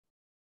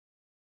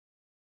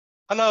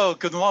Hello,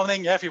 good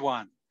morning,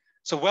 everyone.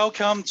 So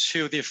welcome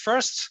to the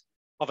first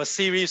of a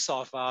series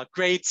of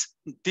great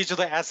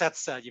digital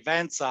assets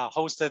events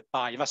hosted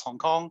by Invest Hong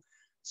Kong.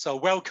 So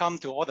welcome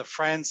to all the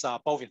friends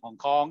both in Hong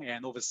Kong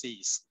and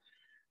overseas.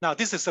 Now,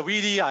 this is a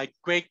really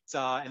great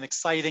and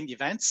exciting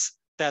event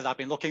that I've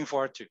been looking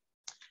forward to.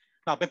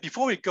 Now, but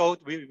before we go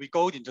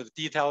into the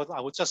details,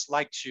 I would just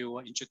like to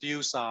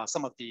introduce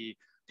some of the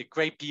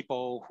great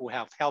people who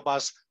have helped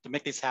us to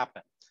make this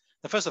happen.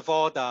 First of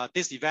all,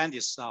 this event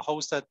is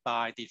hosted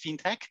by the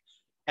FintechHK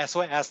as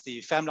well as the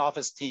family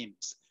office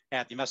teams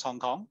at Invest Hong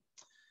Kong.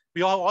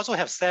 We also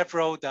have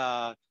several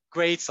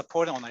great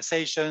supporting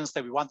organizations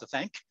that we want to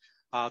thank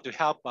to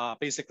help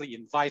basically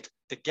invite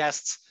the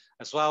guests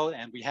as well.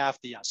 And we have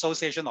the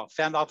Association of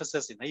Family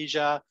Offices in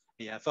Asia,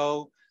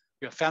 AFO.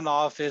 We have Family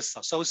Office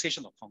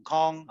Association of Hong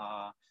Kong,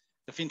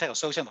 the FinTech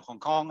Association of Hong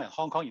Kong, and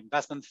Hong Kong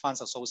Investment Funds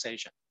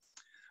Association.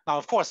 Now,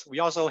 of course, we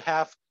also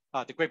have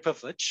the great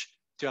privilege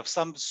to have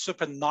some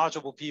super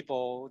knowledgeable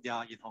people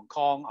in Hong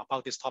Kong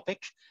about this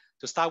topic.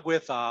 To start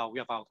with, we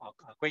have our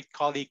great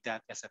colleague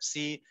at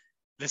SFC,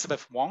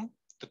 Elizabeth Wong,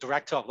 the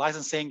Director of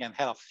Licensing and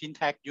Head of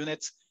FinTech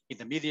Units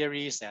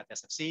Intermediaries at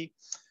SFC.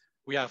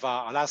 We have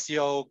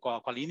Alessio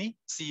Gualini,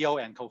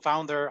 CEO and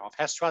co-founder of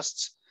Hedge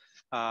Trusts.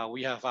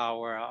 We have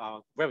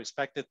our very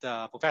respected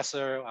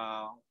Professor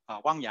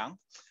Wang Yang,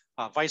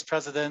 Vice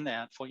President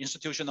for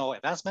Institutional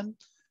Advancement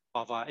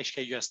of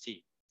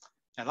HKUST.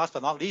 And last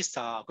but not least,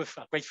 a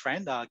great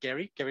friend,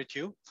 Gary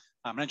Tu,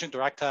 Managing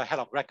Director, Head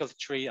of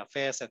Regulatory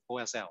Affairs at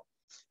OSL.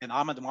 And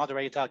I'm the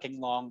moderator,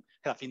 King Long,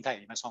 Head of FinTech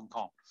at Invest Hong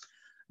Kong.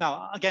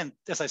 Now, again,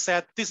 as I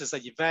said, this is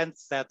an event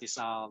that is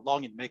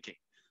long in making,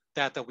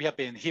 that we have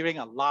been hearing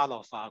a lot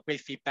of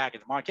great feedback in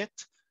the market.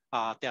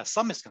 There are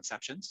some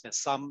misconceptions, there's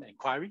some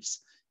inquiries,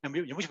 and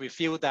in which we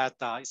feel that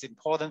it's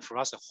important for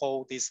us to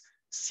hold this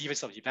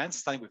series of events,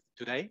 starting with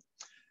today.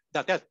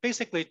 That there are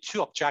basically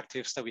two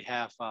objectives that we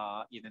have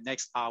in the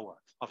next hour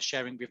of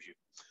sharing with you.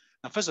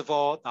 Now, first of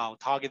all, our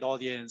target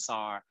audience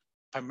are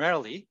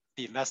primarily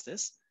the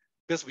investors,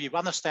 because we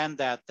understand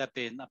that there have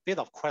been a bit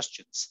of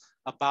questions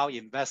about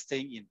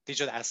investing in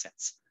digital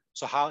assets.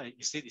 So how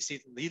is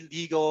it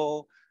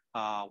legal?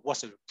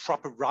 What's the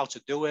proper route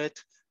to do it?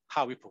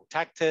 How we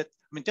protect it?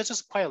 I mean, there's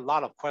just quite a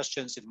lot of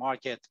questions in the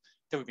market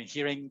that we've been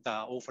hearing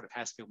over the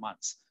past few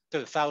months. So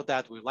we felt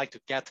that we'd like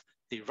to get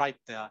the right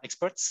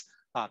experts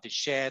to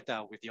share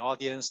with the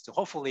audience to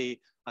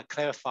hopefully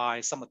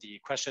clarify some of the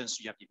questions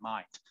you have in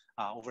mind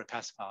over the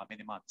past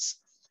many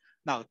months.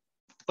 Now,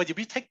 but if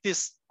we take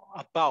this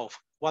above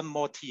one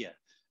more tier,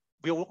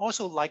 we would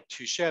also like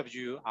to share with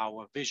you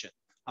our vision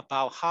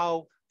about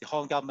how the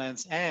Hong Kong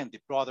governments and the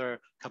broader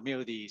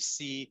community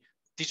see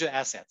digital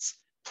assets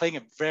playing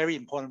a very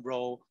important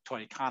role to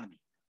our economy.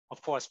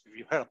 Of course,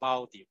 we heard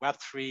about the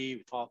Web3,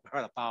 we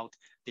heard about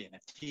the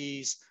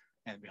NFTs,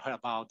 and we heard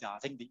about, I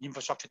think, the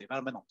infrastructure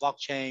development of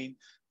blockchain,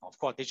 of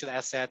course, digital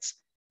assets,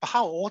 but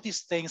how all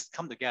these things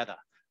come together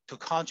to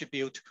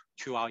contribute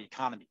to our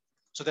economy.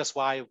 So that's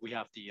why we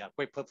have the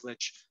great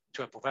privilege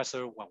to have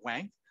Professor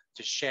Wang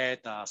to share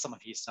some of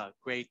his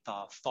great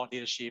thought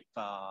leadership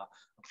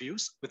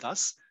views with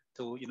us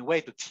to, in a way,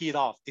 to tee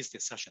off this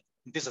discussion.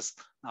 This is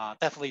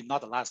definitely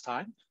not the last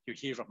time you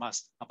hear from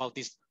us about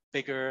this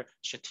bigger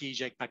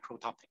strategic macro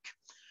topic.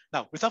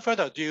 Now, without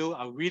further ado,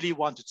 I really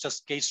want to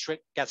just get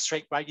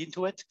straight right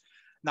into it.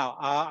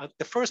 Now,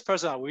 the first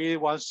person I really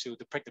want to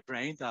pick the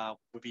brain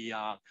would be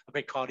a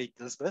great colleague,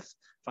 Elizabeth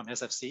from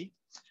SFC.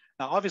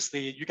 Now,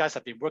 obviously, you guys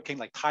have been working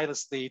like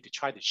tirelessly to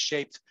try to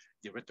shape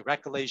the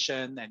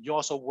regulation, and you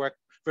also work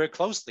very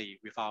closely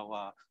with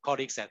our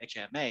colleagues at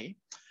HMA,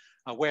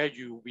 where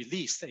you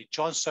released a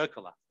joint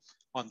circular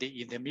on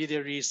the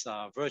intermediaries'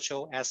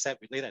 virtual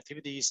asset-related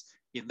activities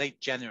in late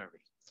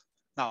January.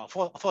 Now, of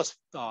course,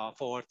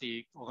 for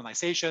the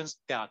organizations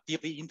that are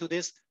deeply into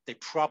this, they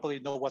probably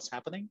know what's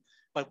happening.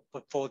 But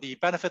for the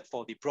benefit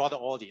for the broader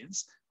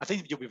audience, I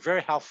think it will be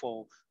very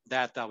helpful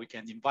that we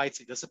can invite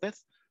Elizabeth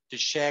to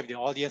share with the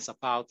audience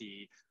about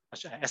the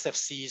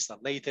SFC's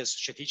latest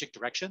strategic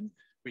direction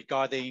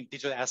regarding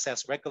digital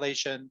assets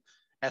regulation,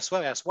 as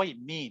well as what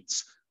it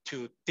means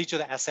to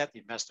digital asset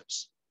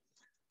investors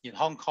in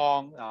Hong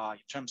Kong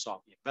in terms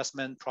of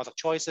investment product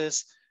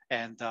choices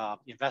and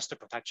investor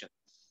protection.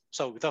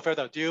 So without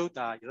further ado,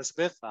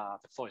 Elizabeth,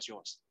 the floor is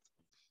yours.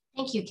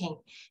 Thank you, King.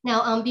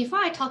 Now, before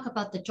I talk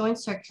about the joint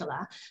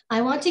circular,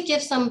 I want to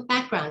give some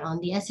background on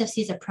the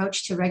SFC's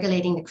approach to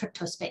regulating the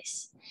crypto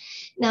space.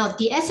 Now,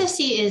 the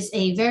SFC is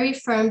a very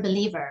firm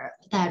believer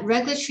that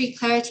regulatory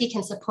clarity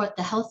can support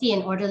the healthy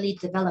and orderly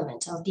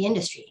development of the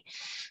industry.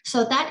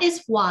 So that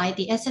is why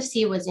the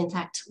SFC was, in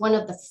fact, one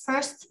of the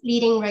first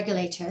leading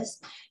regulators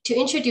to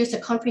introduce a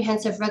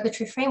comprehensive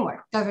regulatory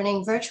framework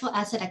governing virtual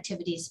asset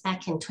activities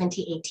back in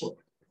 2018.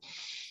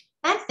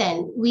 Back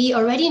then, we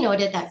already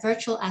noted that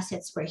virtual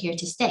assets were here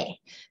to stay.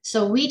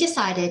 So we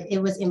decided it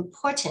was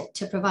important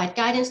to provide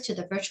guidance to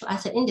the virtual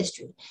asset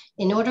industry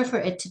in order for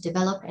it to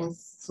develop and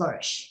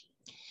flourish.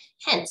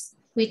 Hence,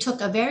 we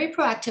took a very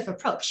proactive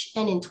approach,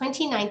 and in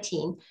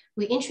 2019,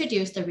 we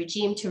introduced a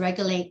regime to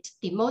regulate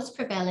the most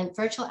prevalent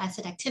virtual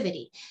asset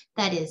activity,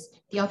 that is,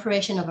 the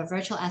operation of a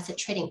virtual asset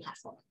trading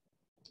platform.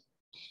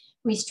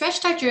 We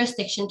stretched our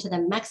jurisdiction to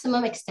the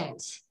maximum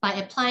extent by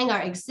applying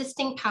our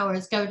existing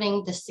powers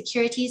governing the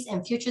securities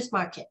and futures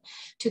market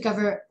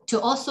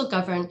to also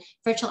govern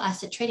virtual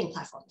asset trading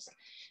platforms.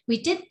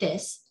 We did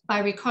this by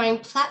requiring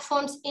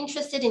platforms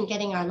interested in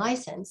getting our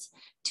license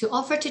to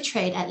offer to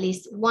trade at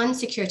least one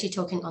security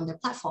token on their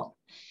platform.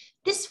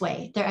 This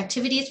way, their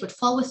activities would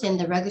fall within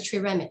the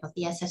regulatory remit of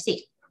the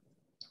SFC.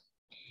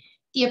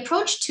 The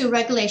approach to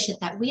regulation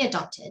that we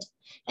adopted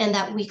and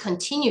that we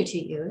continue to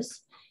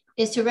use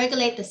is to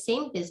regulate the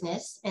same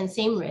business and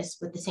same risk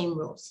with the same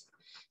rules.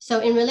 So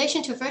in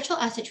relation to virtual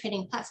asset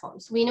trading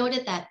platforms, we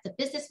noted that the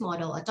business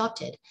model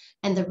adopted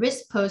and the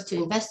risk posed to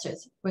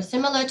investors were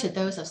similar to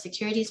those of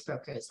securities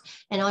brokers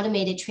and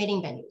automated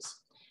trading venues.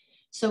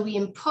 So we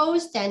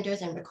imposed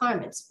standards and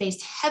requirements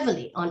based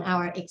heavily on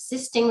our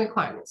existing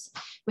requirements,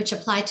 which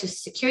apply to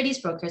securities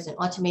brokers and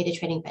automated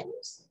trading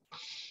venues.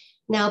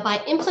 Now,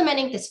 by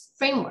implementing this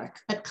framework,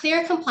 a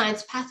clear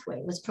compliance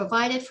pathway was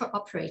provided for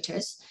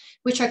operators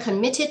which are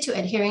committed to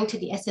adhering to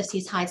the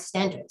SFC's high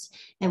standards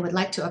and would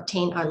like to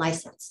obtain our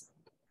license.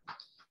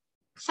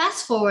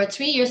 Fast forward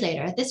 3 years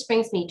later, this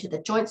brings me to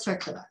the joint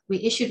circular we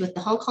issued with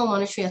the Hong Kong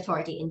Monetary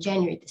Authority in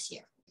January this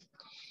year.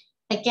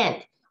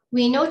 Again,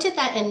 we noted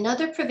that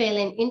another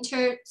prevailing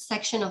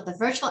intersection of the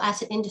virtual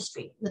asset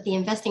industry with the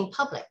investing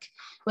public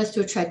was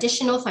through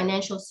traditional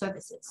financial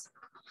services.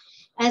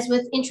 As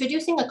with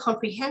introducing a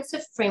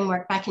comprehensive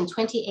framework back in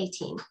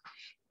 2018,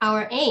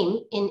 our aim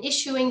in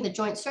issuing the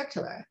joint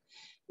circular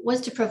was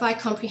to provide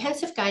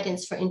comprehensive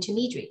guidance for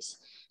intermediaries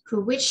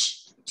who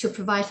wish to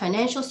provide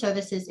financial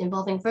services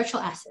involving virtual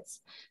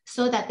assets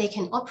so that they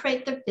can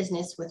operate their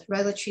business with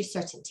regulatory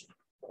certainty.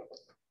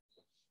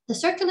 The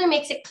circular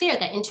makes it clear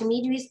that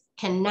intermediaries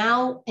can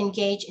now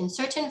engage in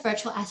certain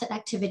virtual asset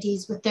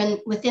activities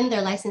within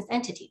their licensed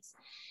entities.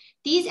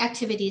 These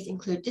activities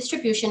include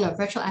distribution of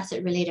virtual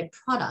asset related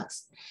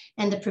products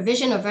and the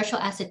provision of virtual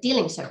asset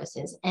dealing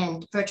services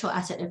and virtual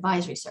asset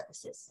advisory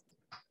services.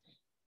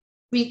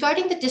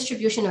 Regarding the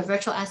distribution of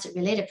virtual asset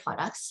related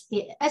products,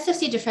 the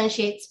SFC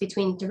differentiates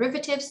between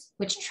derivatives,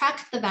 which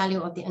track the value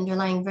of the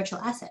underlying virtual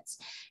assets,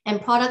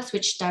 and products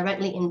which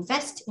directly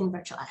invest in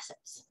virtual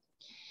assets.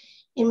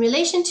 In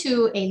relation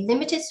to a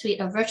limited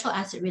suite of virtual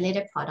asset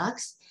related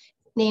products,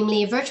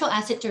 namely virtual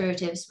asset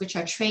derivatives, which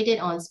are traded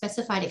on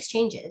specified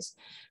exchanges,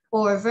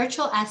 or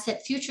virtual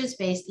asset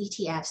futures-based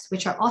ETFs,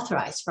 which are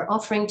authorized for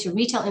offering to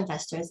retail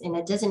investors in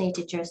a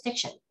designated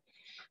jurisdiction.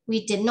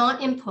 We did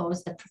not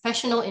impose the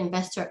professional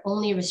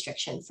investor-only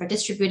restriction for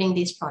distributing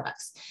these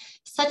products,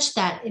 such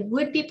that it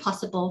would be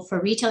possible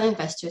for retail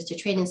investors to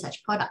trade in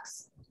such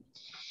products.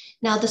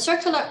 Now, the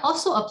circular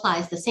also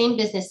applies the same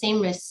business,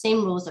 same risk,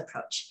 same rules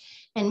approach,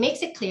 and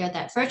makes it clear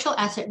that virtual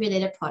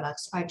asset-related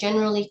products are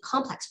generally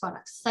complex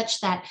products,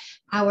 such that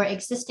our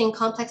existing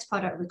complex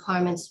product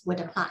requirements would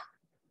apply.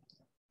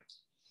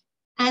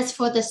 As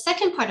for the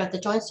second part of the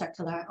joint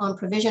circular on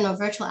provision of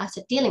virtual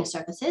asset dealing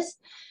services,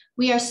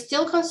 we are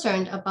still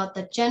concerned about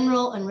the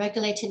general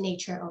unregulated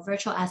nature of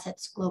virtual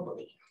assets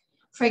globally.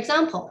 For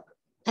example,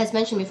 as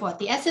mentioned before,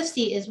 the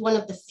SFC is one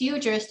of the few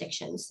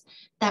jurisdictions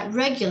that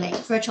regulate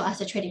virtual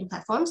asset trading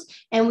platforms,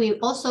 and we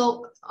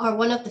also are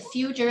one of the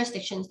few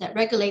jurisdictions that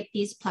regulate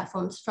these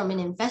platforms from an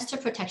investor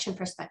protection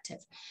perspective,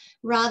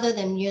 rather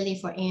than merely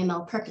for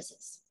AML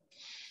purposes.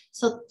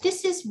 So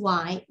this is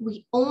why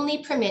we only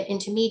permit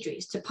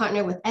intermediaries to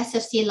partner with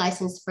SFC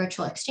licensed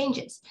virtual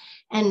exchanges.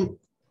 And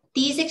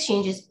these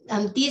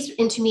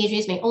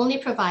intermediaries may only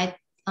provide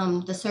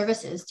the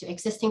services to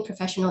existing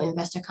professional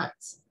investor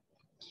clients.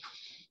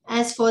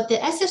 As for the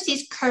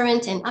SFC's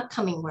current and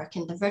upcoming work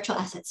in the virtual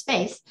asset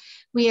space,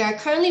 we are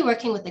currently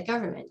working with the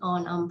government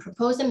on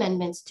proposed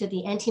amendments to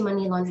the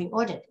anti-money laundering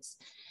ordinance.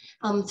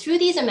 Through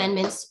these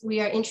amendments,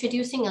 we are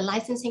introducing a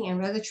licensing and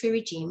regulatory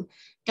regime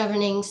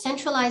governing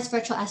centralized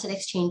virtual asset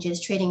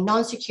exchanges trading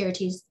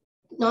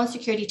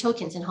non-security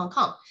tokens in Hong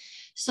Kong.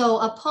 So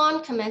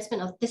upon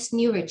commencement of this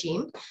new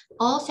regime,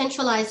 all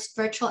centralized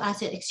virtual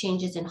asset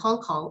exchanges in Hong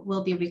Kong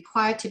will be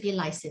required to be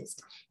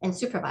licensed and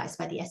supervised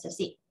by the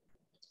SFC.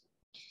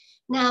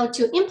 Now,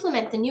 to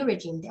implement the new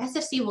regime, the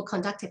SFC will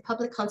conduct a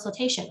public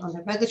consultation on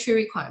the regulatory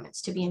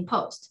requirements to be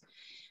imposed.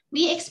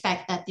 We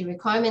expect that the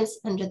requirements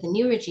under the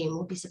new regime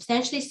will be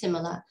substantially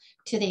similar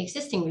to the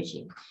existing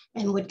regime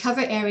and would cover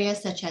areas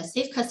such as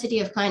safe custody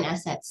of client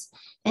assets,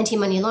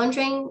 anti-money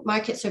laundering,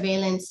 market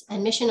surveillance,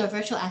 admission of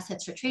virtual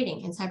assets for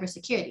trading, and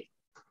cybersecurity.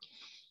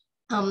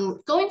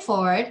 Going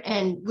forward,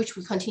 and which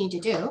we continue to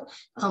do,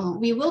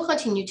 we will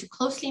continue to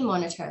closely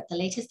monitor the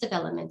latest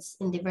developments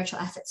in the virtual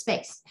asset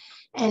space,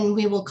 and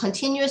we will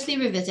continuously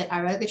revisit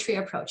our regulatory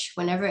approach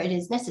whenever it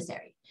is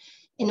necessary,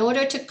 in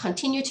order to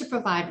continue to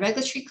provide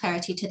regulatory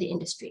clarity to the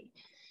industry,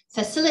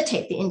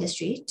 facilitate the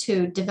industry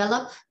to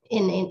develop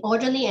in an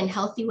orderly and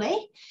healthy way,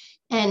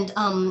 and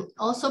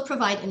also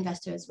provide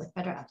investors with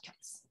better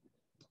outcomes.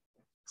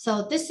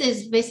 So this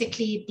is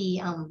basically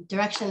the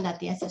direction that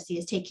the SFC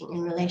is taking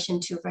in relation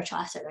to virtual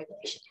asset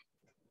regulation.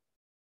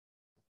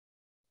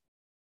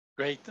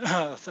 Great.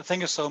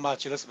 Thank you so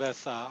much,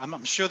 Elizabeth.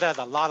 I'm sure that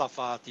a lot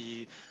of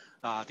the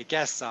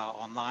guests are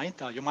online.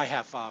 You might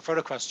have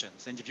further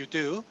questions. And if you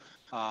do,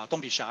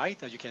 don't be shy.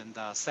 You can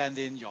send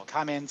in your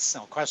comments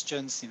or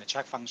questions in the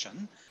chat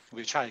function.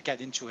 We'll try to get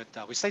into it.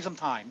 We save some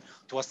time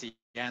towards the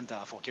end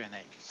for Q&A.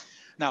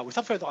 Now,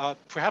 without further,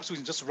 perhaps we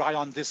can just ride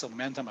on this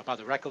momentum about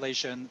the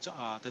regulation.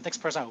 The next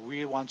person I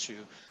really want to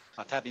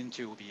tap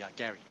into will be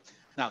Gary.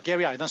 Now,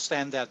 Gary, I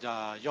understand that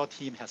your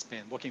team has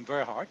been working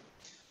very hard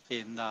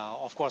in,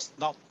 of course,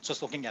 not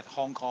just looking at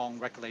Hong Kong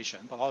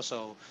regulation, but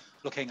also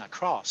looking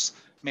across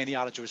many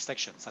other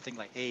jurisdictions. I think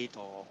like 8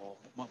 or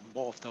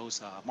more of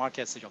those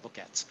markets that you look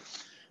at.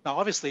 Now,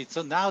 obviously,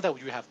 so now that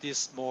you have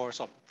this more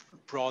sort of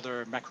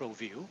broader macro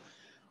view,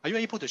 are you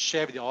able to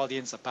share with the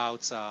audience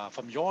about,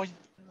 from your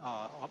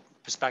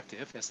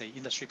perspective as an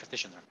industry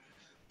practitioner,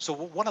 so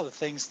what are the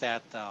things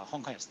that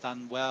Hong Kong has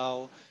done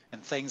well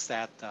and things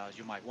that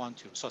you might want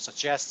to sort of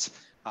suggest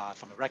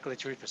from a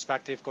regulatory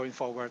perspective going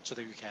forward so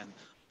that you can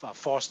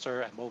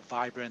foster a more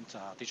vibrant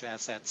digital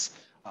assets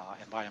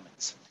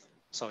environments?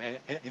 So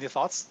any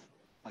thoughts,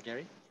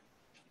 Gary?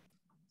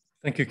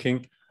 Thank you,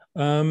 King.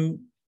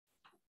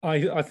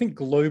 I think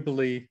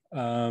globally,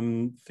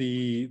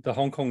 the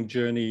Hong Kong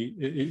journey,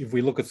 if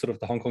we look at sort of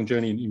the Hong Kong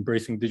journey in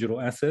embracing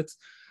digital assets,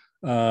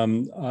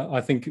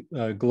 I think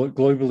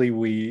globally,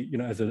 we,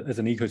 as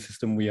an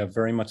ecosystem, we are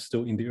very much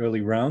still in the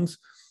early rounds.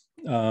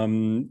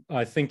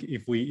 I think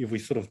if we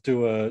sort of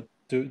do a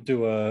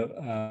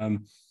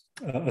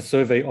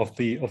survey of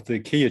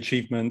the key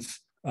achievements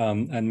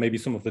and maybe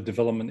some of the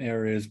development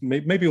areas,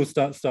 maybe we'll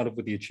start off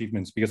with the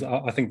achievements, because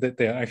I think that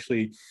they're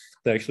actually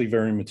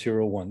very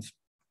material ones.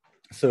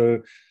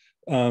 So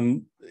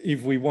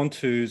if we want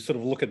to sort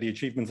of look at the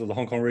achievements of the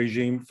Hong Kong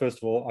regime, first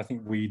of all, I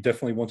think we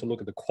definitely want to look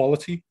at the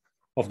quality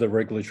of the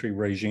regulatory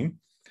regime.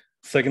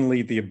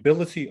 Secondly, the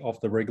ability of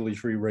the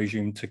regulatory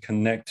regime to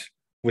connect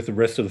with the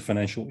rest of the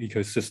financial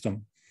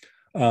ecosystem.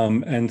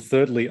 And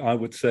thirdly, I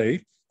would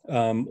say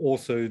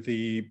also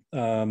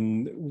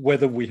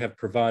whether we have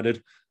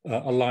provided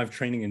a live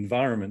training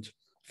environment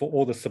for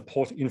all the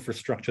support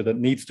infrastructure that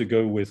needs to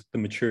go with the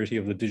maturity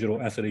of the digital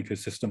asset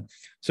ecosystem.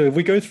 So if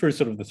we go through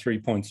sort of the 3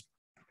 points,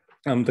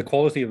 the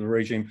quality of the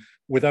regime,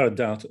 without a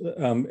doubt,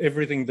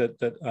 everything that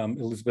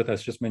Elizabeth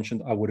has just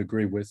mentioned, I would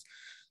agree with.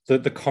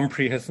 The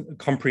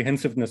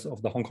comprehensiveness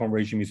of the Hong Kong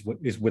regime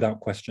is without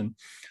question.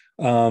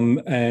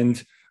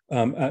 And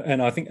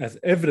I think as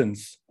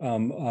evidence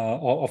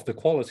of the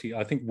quality,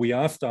 I think we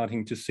are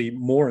starting to see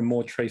more and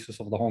more traces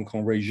of the Hong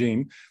Kong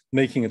regime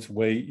making its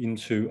way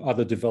into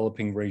other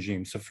developing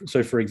regimes.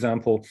 So for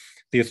example,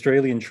 the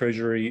Australian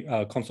Treasury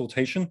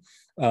consultation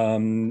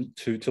to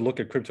look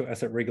at crypto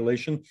asset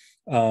regulation,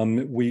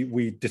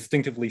 we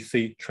distinctively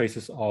see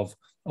traces of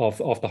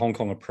the Hong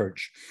Kong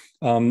approach.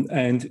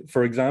 And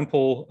for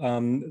example,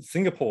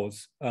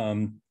 Singapore's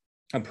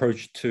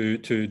approach to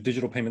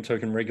digital payment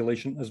token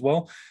regulation as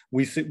well,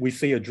 we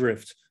see a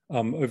drift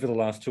over the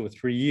last 2 or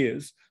 3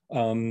 years,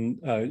 and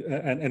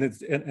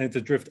it's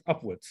a drift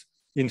upwards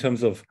in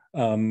terms of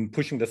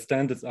pushing the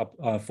standards up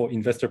for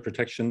investor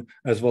protection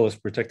as well as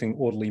protecting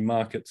orderly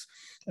markets,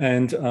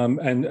 and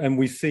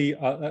we see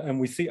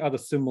other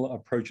similar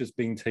approaches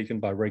being taken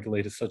by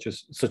regulators such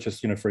as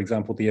for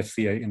example the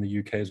FCA in the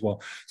UK as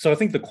well. So I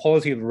think the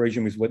quality of the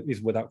regime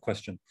is without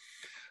question.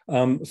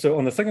 So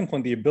on the second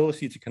point, the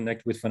ability to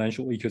connect with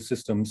financial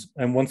ecosystems,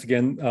 and once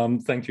again,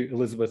 thank you,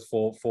 Elizabeth,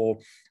 for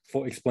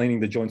explaining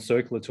the joint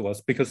circular to us,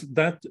 because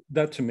that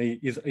to me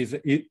is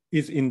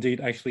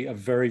indeed actually a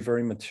very,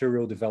 very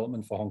material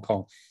development for Hong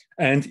Kong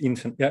and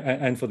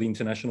for the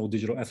international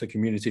digital asset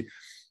community.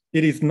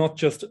 It is not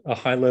just a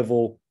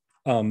high-level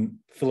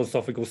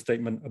philosophical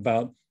statement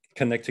about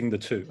connecting the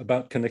two,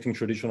 about connecting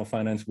traditional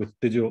finance with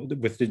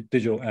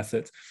digital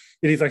assets.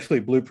 It is actually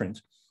a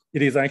blueprint.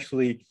 It is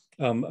actually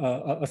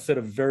a set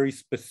of very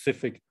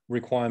specific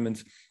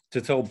requirements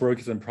to tell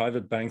brokers and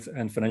private banks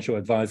and financial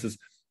advisors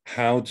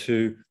how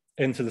to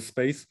enter the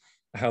space,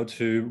 how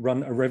to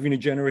run a revenue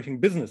generating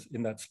business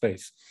in that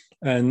space.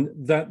 And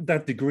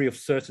that degree of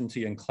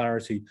certainty and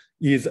clarity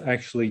is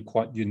actually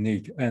quite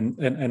unique.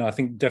 And I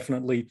think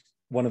definitely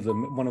one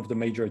of the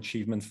major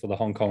achievements for the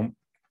Hong Kong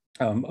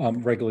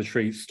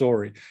regulatory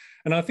story.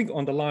 And I think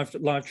on the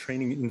live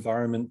training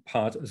environment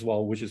part as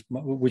well,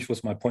 which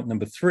was my point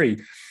number 3,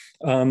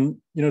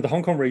 the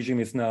Hong Kong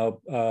regime is now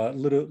a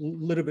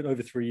little bit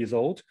over 3 years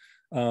old.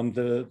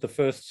 The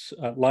first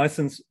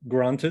license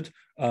granted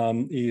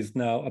is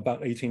now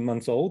about 18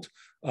 months old,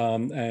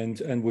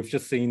 and we've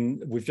just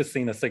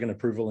seen a second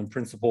approval in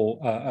principle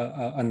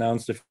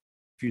announced a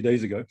few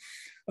days ago.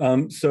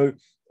 And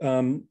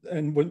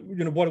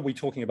what are we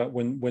talking about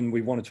when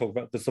we want to talk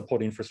about the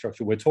support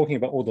infrastructure? We're talking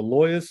about all the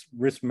lawyers,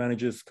 risk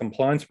managers,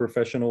 compliance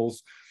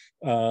professionals,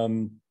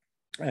 and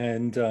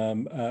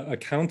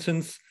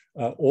accountants,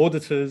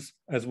 auditors,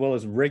 as well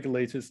as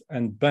regulators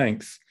and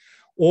banks,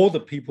 all the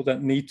people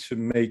that need to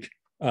make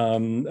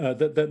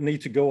that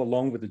need to go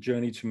along with the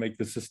journey to make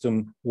the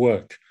system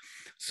work.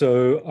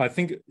 So I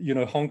think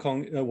Hong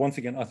Kong once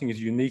again I think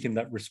is unique in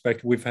that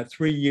respect. We've had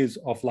 3 years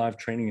of live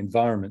training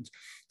environment.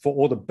 for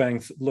all the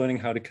banks learning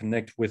how to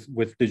connect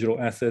with digital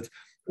assets,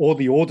 or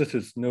the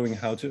auditors knowing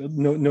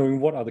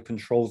knowing what are the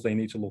controls they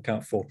need to look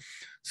out for.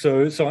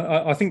 So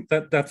I think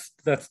that's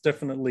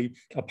definitely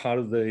a part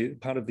of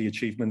the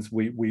achievements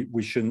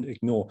we shouldn't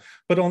ignore.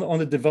 But on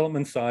the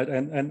development side,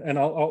 and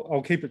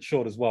I'll keep it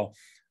short as well.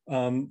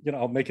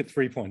 I'll make it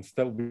 3 points.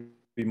 That will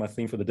be my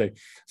theme for the day.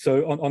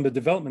 So on the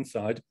development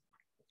side,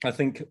 I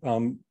think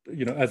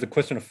as a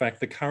question of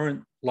fact, the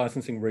current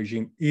licensing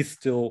regime is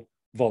still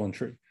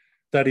voluntary.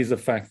 That is a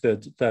fact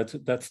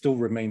that still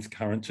remains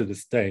current to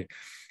this day.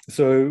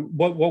 So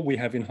what we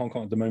have in Hong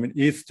Kong at the moment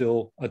is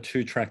still a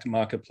two-tracked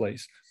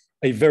marketplace,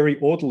 a very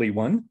orderly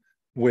one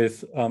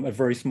with a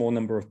very small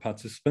number of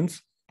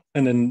participants.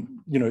 And then,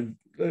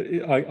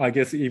 I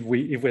guess if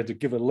we had to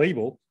give a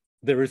label,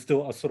 there is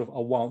still a sort of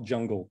a wild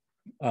jungle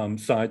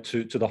side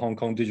to the Hong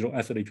Kong digital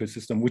asset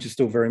ecosystem, which is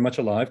still very much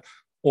alive,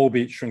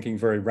 albeit shrinking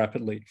very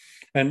rapidly.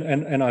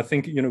 And I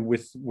think,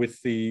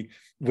 with the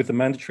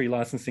mandatory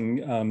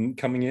licensing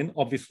coming in,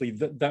 obviously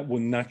that will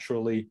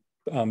naturally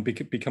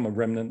become a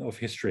remnant of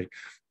history.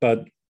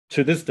 But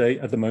to this day,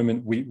 at the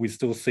moment, we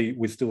still see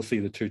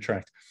the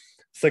two-tracked.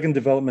 Second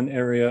development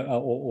area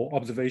or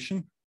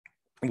observation,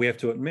 we have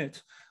to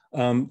admit,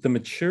 the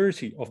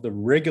maturity of the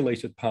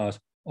regulated part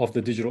of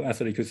the digital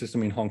asset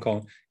ecosystem in Hong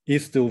Kong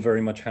is still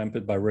very much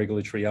hampered by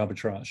regulatory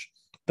arbitrage.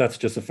 That's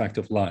just a fact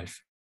of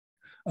life.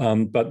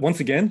 But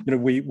once again,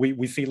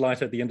 we see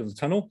light at the end of the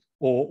tunnel,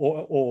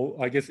 or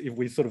I guess if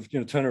we sort of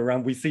turn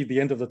around, we see the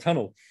end of the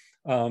tunnel,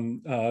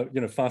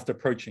 fast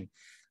approaching.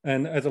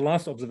 And as a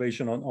last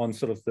observation on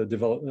sort of the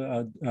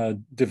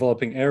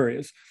developing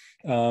areas,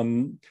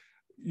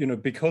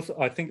 because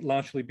I think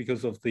largely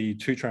because of the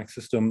two-track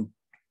system,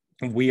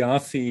 we are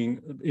seeing,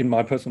 in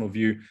my personal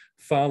view,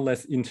 far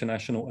less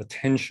international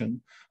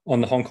attention on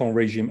the Hong Kong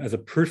regime as a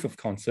proof of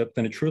concept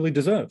than it truly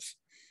deserves.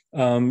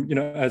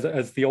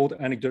 As the old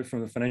anecdote from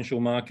the financial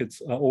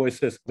markets always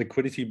says,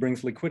 liquidity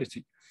brings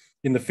liquidity.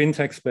 In the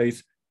fintech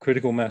space,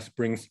 critical mass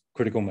brings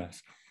critical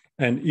mass.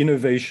 And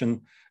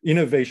innovation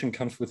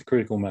comes with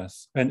critical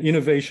mass. And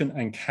innovation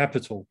and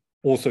capital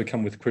also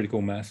come with critical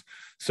mass.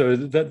 So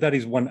that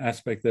is one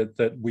aspect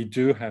that we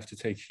do have to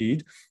take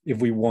heed if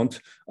we want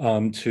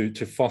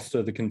to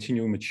foster the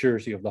continuing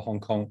maturity of the Hong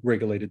Kong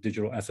regulated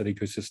digital asset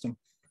ecosystem.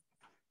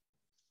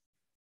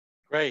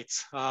 Great,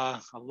 a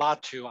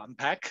lot to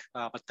unpack,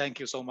 but thank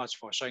you so much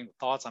for sharing the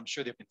thoughts. I'm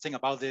sure you've been thinking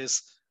about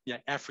this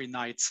every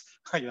night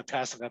in the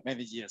past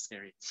many years,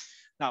 Gary.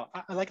 Now,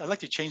 I'd like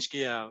to change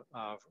gear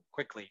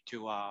quickly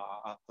to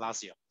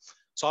last year.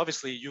 So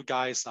obviously, you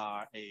guys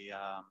are a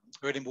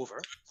early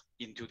mover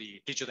into the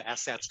digital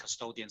assets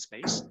custodian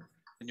space,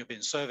 and you've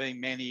been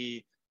serving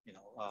many,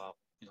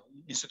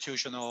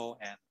 institutional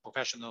and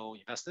professional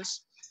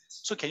investors.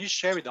 So can you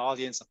share with the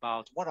audience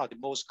about what are the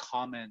most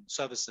common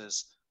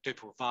services to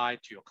provide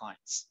to your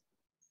clients?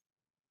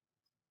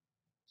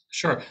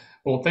 Sure.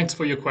 Well, thanks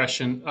for your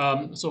question.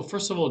 So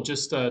first of all,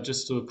 just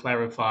to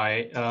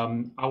clarify,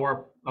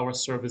 our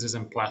services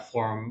and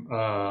platform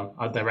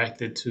are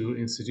directed to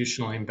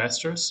institutional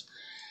investors,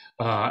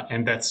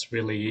 and that's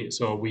really,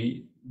 so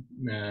we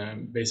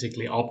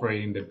basically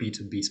operate in the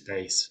B2B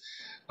space.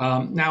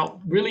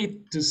 Now, really,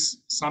 to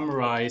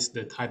summarize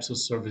the types of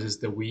services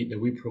that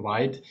we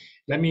provide,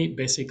 let me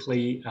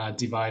basically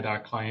divide our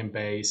client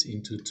base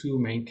into two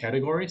main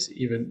categories,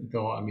 even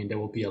though, there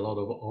will be a lot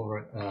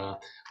of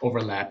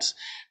overlaps.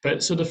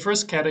 But so the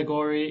first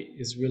category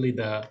is really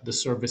the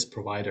service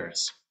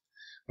providers,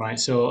 right?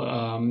 So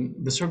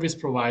the service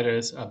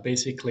providers are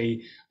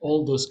basically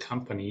all those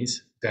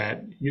companies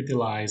that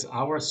utilize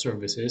our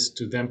services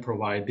to then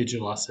provide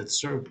digital asset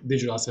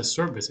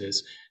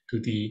services to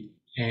the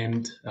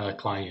end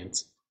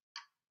clients.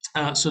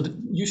 So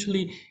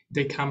usually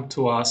they come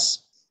to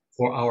us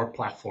for our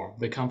platform.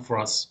 They come for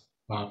us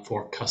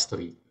for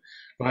custody,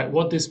 right?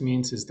 What this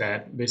means is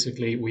that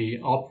basically we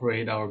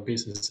operate our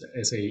business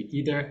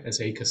either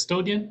as a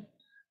custodian,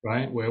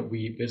 right, where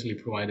we basically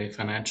provide a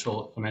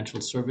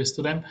financial service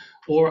to them,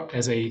 or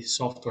as a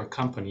software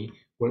company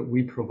where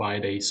we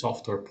provide a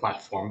software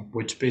platform,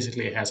 which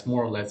basically has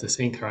more or less the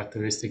same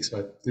characteristics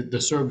of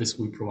the service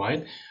we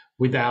provide,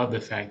 without the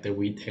fact that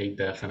we take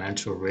the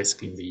financial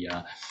risk in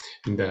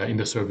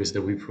the service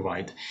that we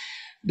provide.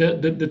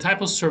 The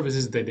type of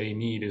services that they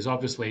need is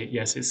obviously,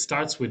 yes, it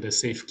starts with the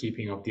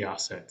safekeeping of the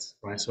assets,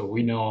 right? So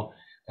we know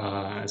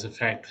as a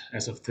fact,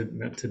 as of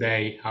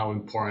today, how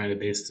important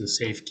it is to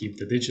safekeep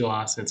the digital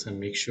assets and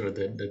make sure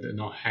that they're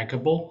not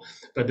hackable.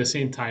 But at the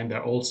same time,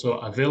 they're also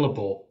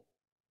available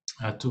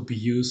to be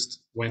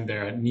used when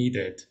they're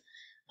needed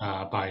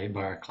by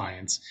our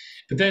clients.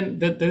 But then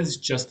that is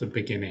just the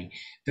beginning.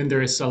 Then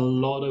there is a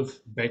lot of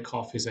back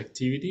office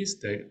activities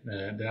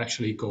that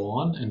actually go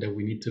on and that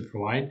we need to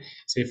provide.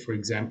 Say, for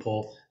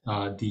example,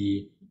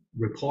 the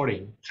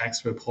reporting,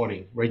 tax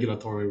reporting,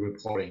 regulatory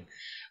reporting,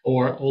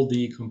 or all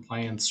the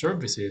compliance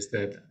services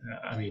that,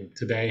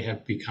 today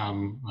have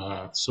become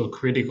so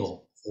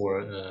critical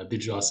for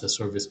digital asset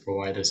service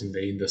providers in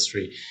the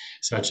industry,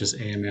 such as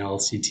AML,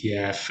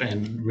 CTF,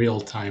 and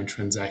real-time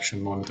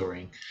transaction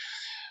monitoring.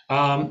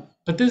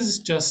 But this is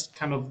just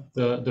kind of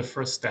the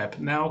first step.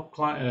 Now,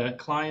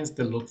 clients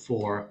that look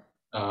for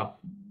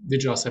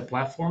digital asset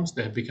platforms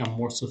that have become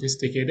more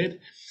sophisticated,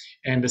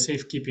 and the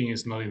safekeeping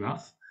is not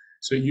enough.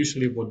 So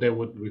usually what they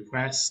would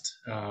request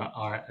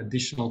are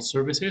additional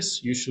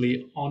services,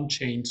 usually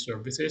on-chain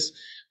services,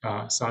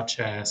 such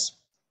as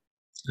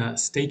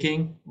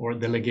staking or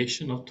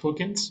delegation of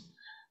tokens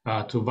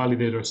to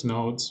validators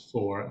nodes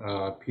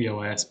for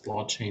POS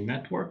blockchain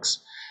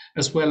networks,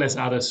 as well as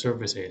other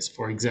services.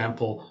 For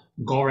example,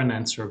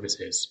 governance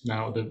services.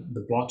 Now the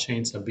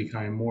blockchains are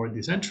becoming more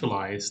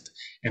decentralized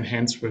and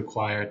hence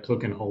require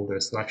token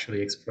holders to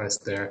actually express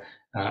their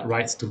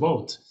rights to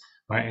vote.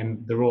 Right?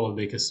 And the role of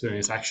the custodian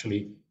is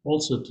actually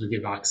also to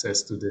give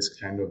access to this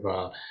kind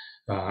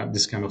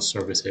of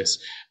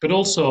services, but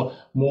also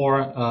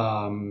more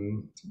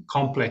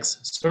complex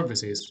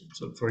services.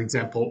 So, for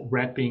example,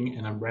 wrapping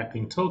and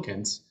unwrapping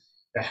tokens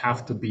that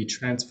have to be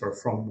transferred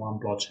from one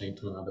blockchain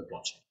to another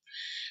blockchain.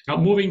 Now,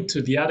 moving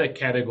to the other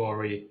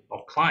category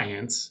of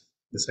clients,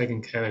 the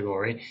second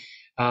category,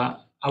 I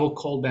will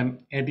call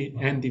them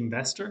end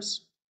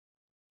investors.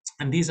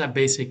 And these are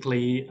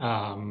basically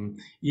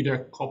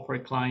either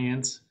corporate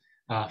clients,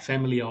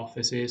 family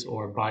offices,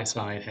 or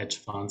buy-side hedge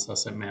funds,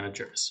 asset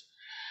managers.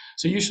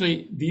 So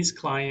usually these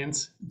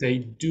clients, they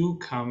do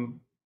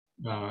come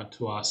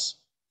to us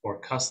for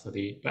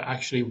custody, but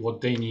actually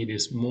what they need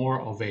is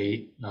more of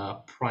a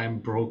prime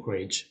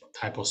brokerage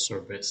type of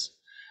service.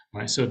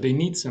 Right? So they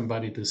need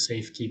somebody to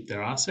safekeep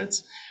their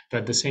assets,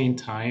 but at the same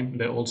time,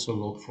 they also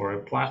look for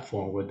a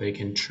platform where they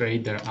can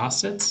trade their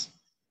assets,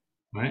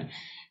 right?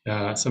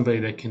 Somebody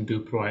that can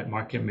provide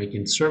market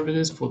making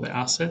services for the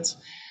assets,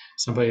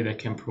 somebody that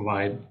can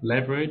provide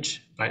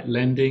leverage by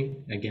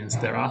lending against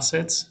their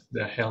assets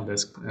that are held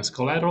as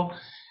collateral,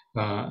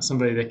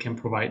 somebody that can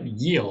provide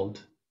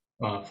yield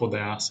for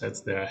their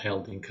assets that are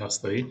held in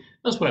custody,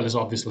 as well as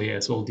obviously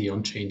as all the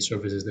on-chain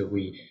services that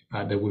we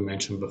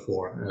mentioned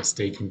before,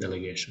 staking,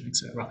 delegation,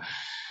 etc.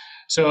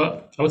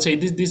 So I would say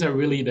these are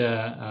really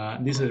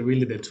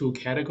the two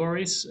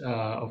categories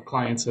of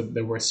clients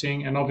that we're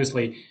seeing, and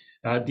obviously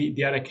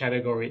the other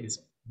category is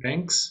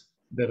banks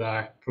that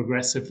are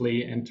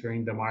progressively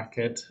entering the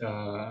market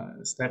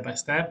step by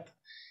step,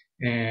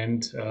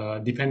 and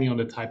depending on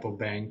the type of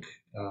bank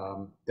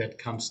that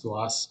comes to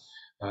us,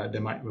 they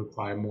might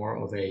require more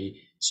of a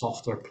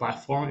software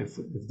platform if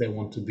they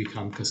want to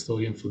become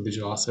custodian for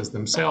digital assets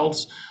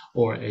themselves,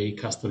 or a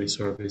custody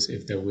service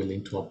if they're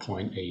willing to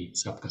appoint a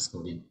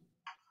sub-custodian.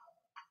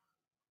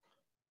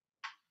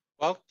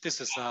 Well, this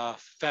is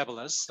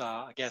fabulous.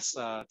 I guess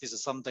this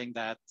is something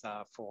that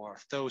for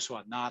those who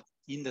are not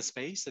in the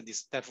space, it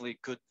is definitely a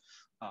good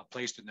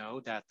place to know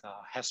that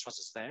hedge trust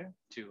is there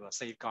to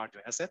safeguard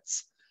your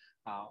assets,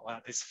 or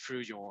at least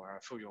through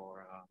your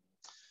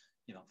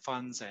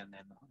funds and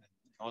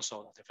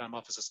also the family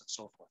offices and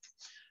so forth.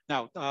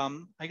 Now,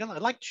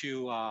 I'd like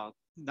to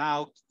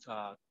now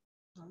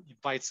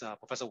invite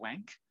Professor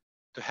Wang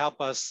to help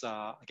us.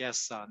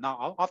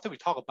 Now after we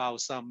talk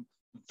about some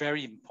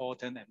very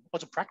important and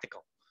also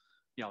practical,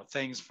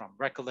 things from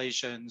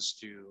regulations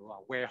to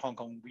where Hong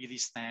Kong really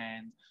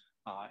stand,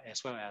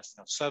 as well as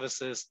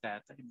services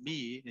that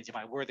me, if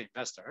I were the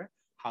investor,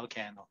 how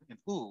can and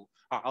who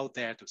are out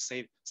there to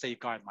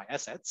safeguard my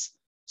assets.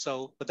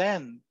 So, but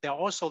then there are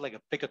also like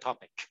a bigger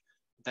topic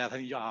that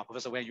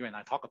Professor Wang, you and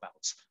I talk about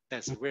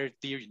that's very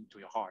dear to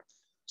your heart.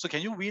 So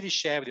can you really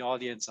share with the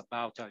audience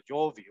about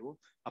your view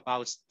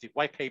about the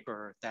white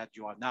paper that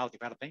you are now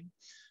developing?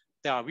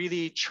 They are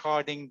really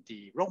charting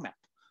the roadmap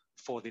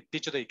for the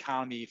digital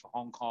economy for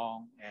Hong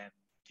Kong and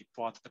the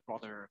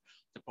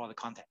broader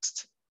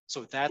context.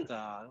 So with that,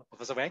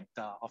 Professor Wang,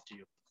 off to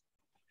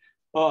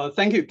you.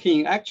 Thank you,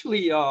 King.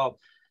 Actually,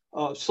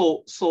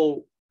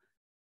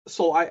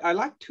 so I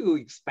like to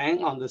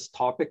expand on this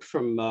topic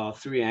from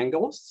three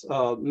angles.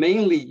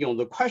 Mainly,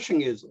 the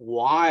question is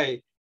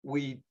why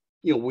we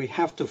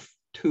have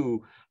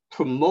to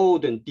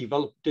promote and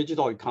develop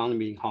digital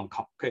economy in Hong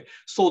Kong. Okay,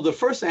 so the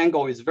first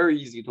angle is very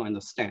easy to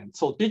understand.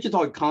 So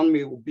digital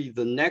economy will be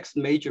the next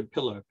major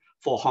pillar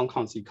for Hong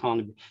Kong's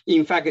economy.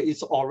 In fact,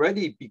 it's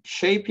already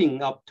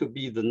shaping up to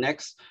be the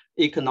next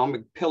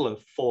economic pillar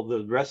for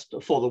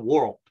the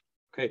world.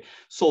 Okay,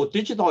 so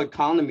digital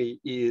economy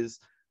is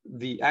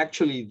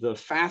actually the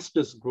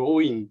fastest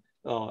growing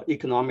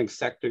economic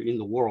sector in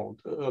the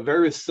world.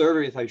 Various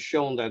surveys have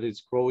shown that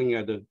it's growing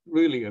at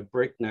really a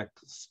breakneck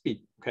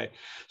speed. Okay,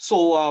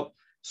 so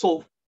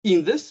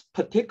in this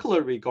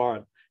particular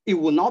regard, it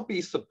will not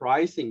be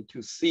surprising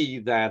to see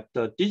that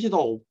the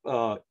digital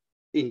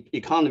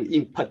economy,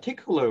 in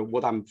particular,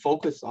 what I'm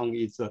focused on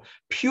is a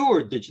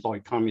pure digital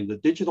economy. The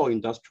digital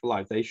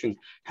industrialization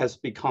has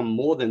become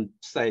more than,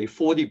 say,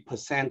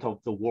 40%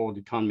 of the world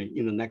economy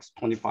in the next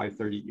 25,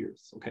 30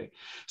 years, okay?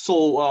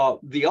 So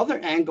the other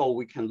angle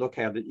we can look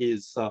at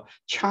is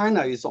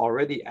China is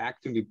already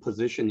actively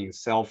positioning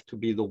itself to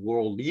be the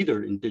world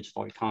leader in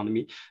digital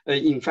economy.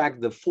 In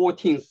fact, the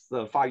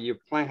 14th five-year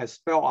plan has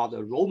spelled out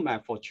a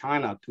roadmap for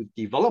China to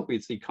develop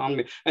its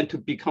economy and to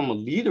become a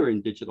leader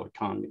in digital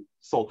economy.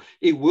 So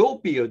it will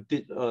be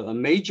a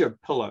major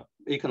pillar,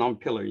 economic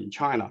pillar in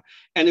China.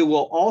 And it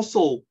will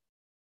also,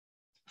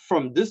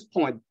 from this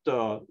point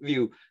of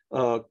view,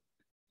 a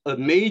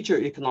major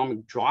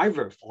economic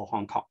driver for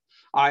Hong Kong.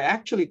 I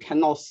actually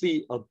cannot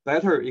see a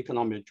better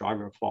economic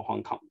driver for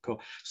Hong Kong.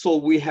 So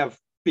we have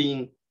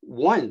been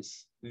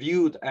once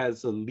viewed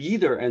as a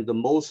leader and the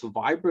most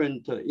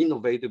vibrant,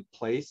 innovative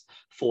place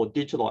for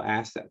digital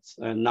assets.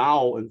 And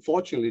now,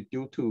 unfortunately,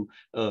 due to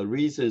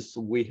reasons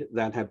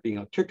that have been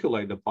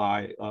articulated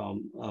by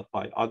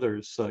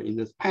others in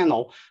this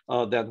panel,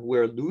 that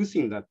we're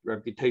losing that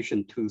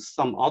reputation to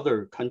some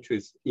other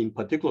countries, in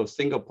particular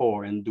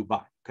Singapore and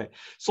Dubai. Okay,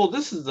 so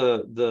this is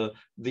the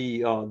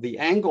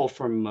angle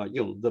from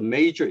the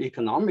major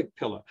economic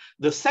pillar.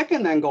 The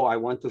second angle I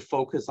want to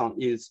focus on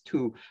is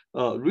to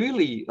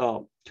really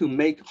to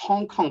make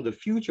Hong Kong the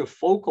future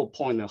focal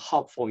point and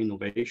hub for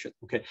innovation.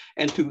 Okay,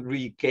 and to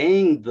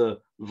regain the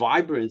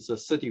vibrance the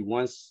city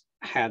once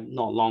had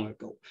not long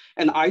ago.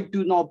 And I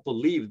do not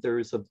believe there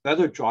is a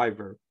better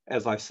driver,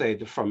 as I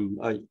said, for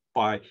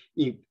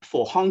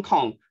Hong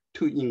Kong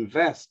to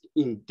invest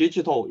in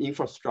digital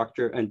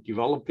infrastructure and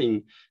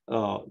developing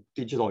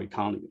digital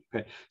economy.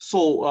 Okay,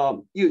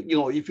 so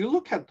if you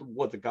look at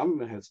what the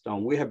government has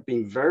done, we have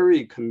been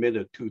very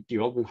committed to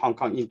developing Hong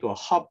Kong into a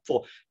hub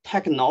for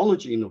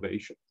technology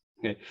innovation.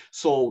 Okay,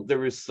 so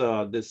there is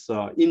this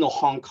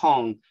Hong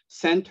Kong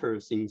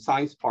centers in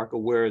Science Park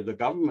where the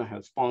government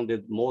has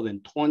funded more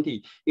than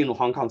 20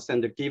 Hong Kong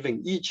centers,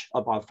 giving each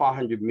about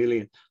 500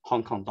 million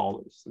Hong Kong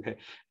dollars. Okay,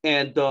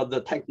 and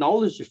the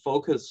technology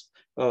focus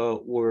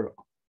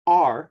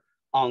are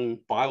on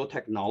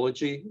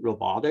biotechnology,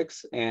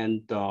 robotics,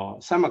 and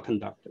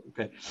semiconductor.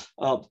 Okay,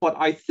 but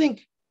I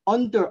think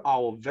under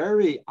our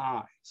very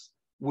eyes,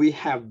 we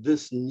have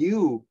this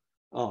new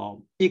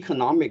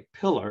economic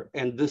pillar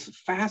and this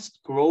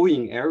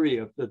fast-growing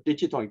area of the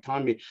digital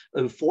economy.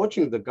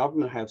 Unfortunately, the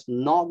government has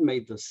not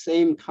made the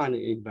same kind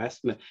of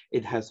investment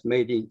it has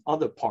made in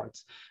other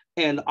parts.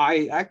 And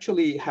I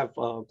actually have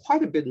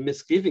quite a bit of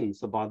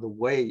misgivings about the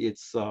way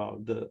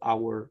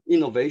our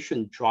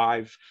innovation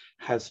drive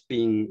has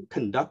been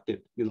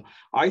conducted.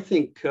 I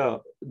think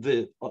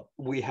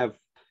we have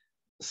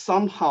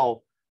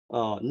somehow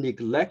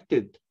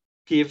neglected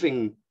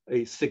giving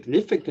a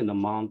significant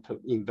amount of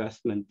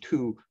investment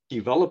to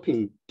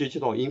developing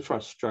digital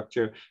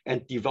infrastructure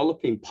and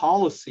developing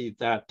policy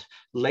that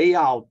lay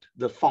out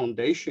the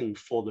foundation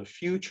for the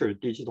future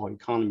digital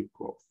economy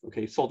growth.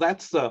 Okay, so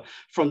that's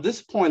from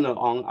this point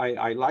on.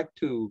 I like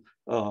to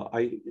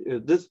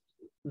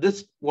this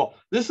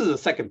is the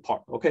second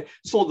part. Okay,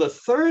 so the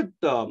third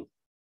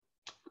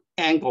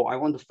angle I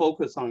want to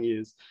focus on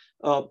is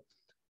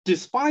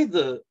despite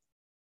the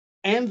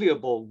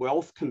enviable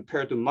wealth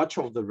compared to much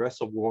of the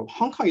rest of the world,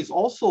 Hong Kong is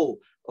also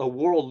a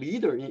world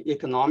leader in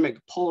economic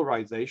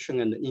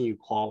polarization and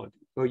inequality.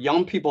 Where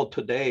young people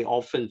today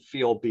often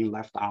feel being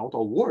left out,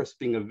 or worse,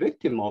 being a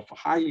victim of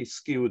highly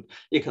skewed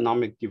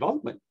economic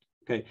development.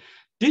 Okay,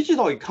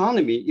 digital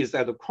economy is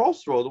at a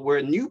crossroad where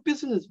a new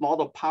business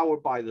model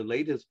powered by the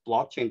latest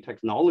blockchain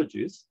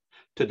technologies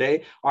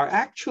today are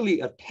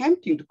actually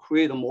attempting to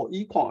create a more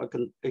equal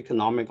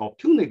economic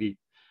opportunity.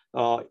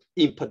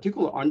 In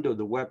particular under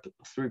the Web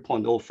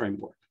 3.0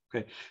 framework.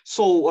 Okay,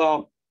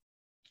 so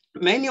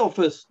many of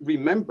us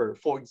remember,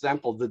 for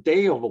example, the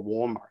day of a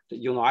Walmart.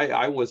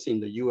 I was in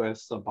the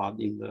U.S. about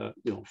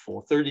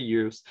for 30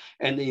 years,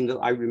 and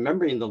I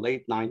remember in the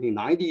late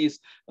 1990s,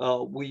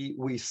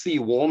 we see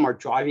Walmart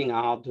driving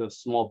out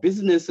small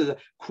businesses,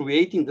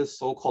 creating this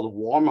so-called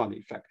Walmart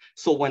effect.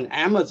 So when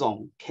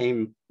Amazon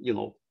came,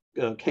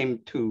 came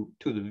to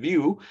the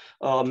view,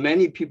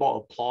 many people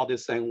applauded,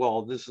 saying,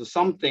 "Well, this is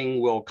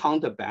something will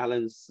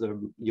counterbalance the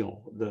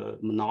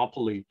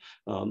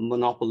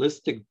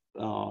monopolistic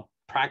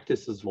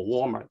practices for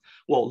Walmart."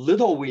 Well,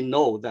 little we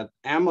know that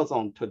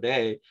Amazon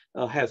today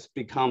has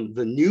become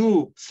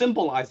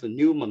symbolized the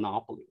new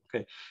monopoly.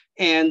 Okay,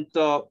 and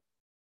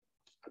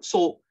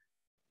so.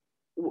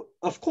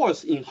 Of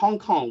course, in Hong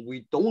Kong,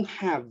 we don't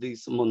have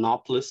these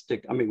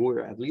monopolistic,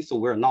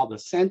 we're not the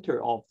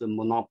center of the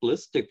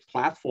monopolistic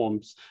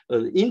platforms,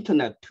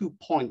 Internet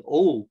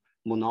 2.0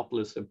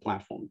 monopolistic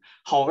platform.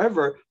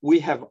 However, we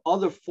have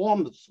other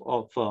forms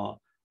of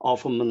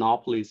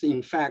monopolies.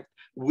 In fact,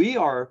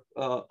 our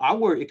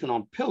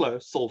economic pillar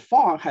so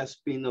far has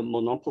been a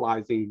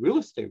monopolizing real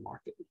estate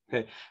market.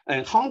 Okay,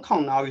 and Hong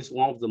Kong now is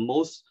one of the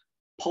most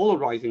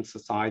polarizing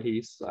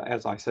societies,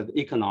 as I said,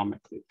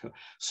 economically.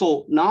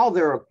 So now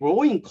there are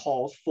growing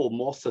calls for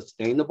more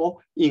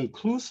sustainable,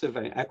 inclusive,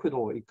 and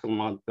equitable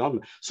economic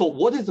development. So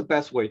what is the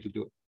best way to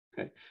do it?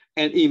 Okay,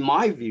 and in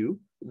my view,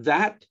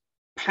 that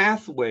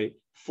pathway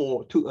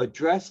to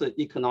address the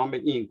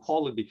economic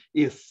inequality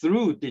is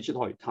through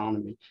digital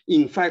economy.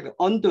 In fact,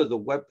 under the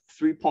Web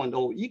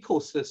 3.0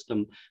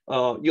 ecosystem,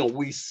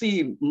 we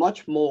see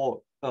much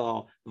more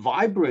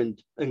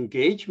vibrant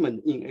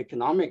engagement in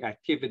economic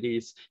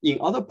activities in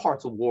other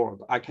parts of the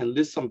world. I can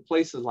list some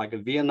places like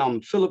Vietnam,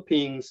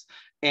 Philippines,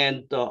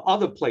 and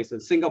other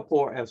places,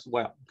 Singapore as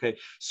well. Okay,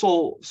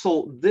 so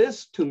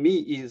this to me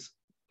is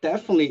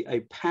definitely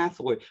a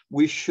pathway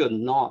we should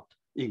not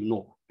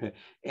ignore. Okay?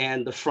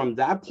 And from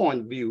that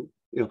point of view,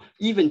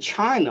 even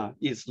China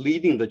is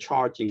leading the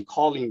charge in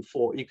calling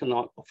for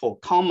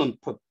common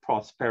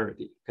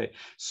prosperity. Okay,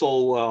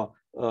 so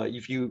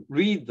if you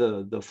read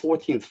the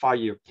 14th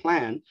five-year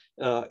plan,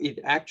 it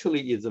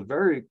actually is a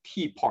very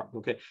key part.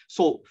 Okay,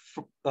 so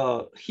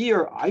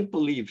here I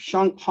believe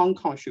Hong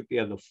Kong should be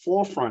at the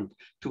forefront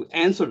to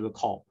answer the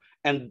call.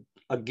 And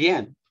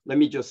again, let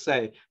me just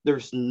say,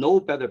 there's no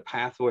better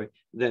pathway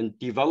than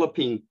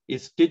developing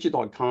its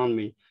digital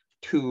economy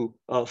for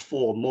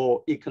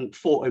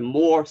a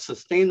more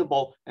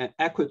sustainable and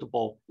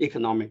equitable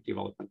economic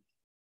development.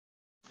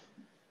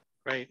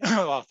 Great.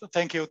 Well,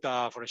 thank you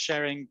for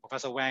sharing,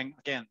 Professor Wang.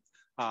 Again,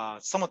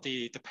 some of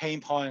the pain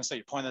points that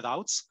you pointed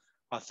out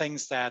are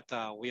things that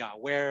we are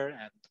aware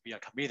and we are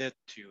committed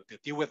to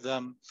deal with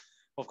them.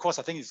 Of course,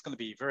 I think it's going to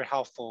be very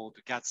helpful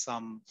to get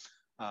some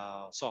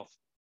sort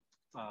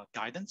of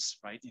guidance,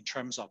 right, in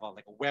terms of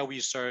like a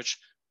well-researched,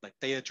 like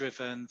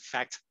data-driven,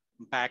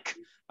 fact-backed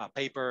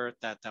paper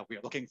that we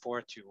are looking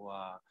forward to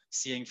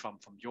seeing from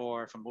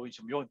your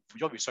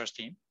research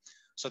team,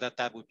 so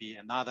that would be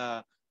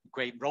another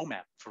great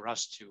roadmap for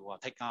us to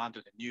take on to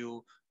the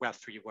new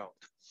Web3 world.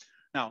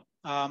 Now,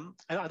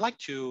 I'd like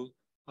to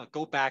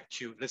go back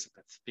to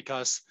Elizabeth,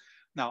 because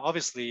now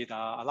obviously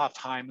a lot of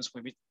times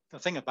when we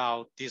think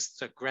about this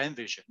grand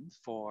vision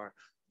for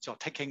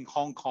taking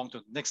Hong Kong to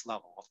the next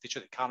level of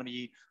digital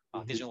economy,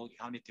 digital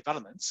economy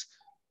developments,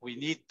 we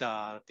need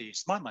the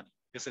smart money.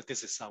 This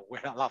is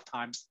where a lot of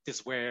times, this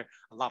is where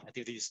a lot of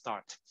activities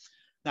start.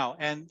 Now,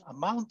 and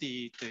among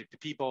the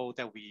people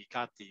that we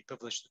got the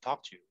privilege to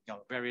talk to,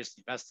 various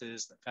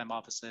investors, the family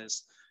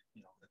offices,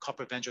 the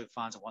corporate venture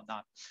funds and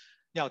whatnot,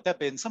 there have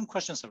been some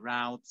questions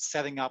around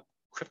setting up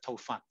crypto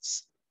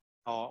funds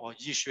or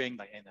issuing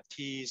like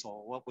NFTs,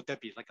 or what would that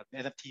be, like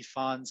an NFT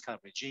funds kind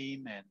of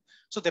regime? And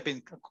so there've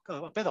been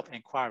a bit of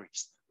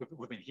inquiries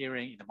we've been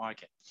hearing in the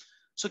market.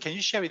 So can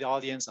you share with the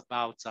audience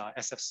about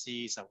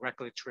SFC's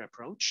regulatory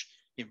approach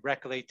in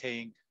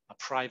regulating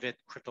private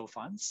crypto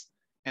funds?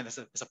 And as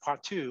a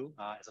part two,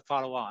 as a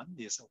follow-on,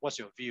 is what's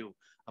your view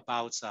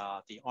about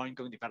the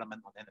ongoing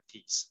development of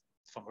NFTs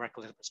from a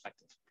regulatory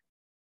perspective?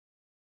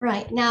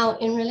 Right. Now,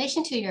 in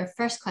relation to your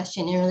first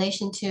question, in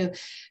relation to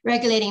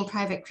regulating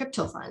private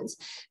crypto funds,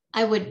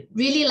 I would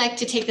really like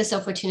to take this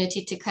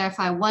opportunity to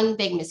clarify one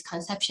big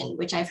misconception,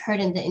 which I've heard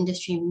in the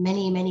industry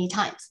many, many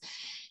times.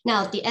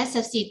 Now, the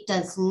SFC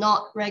does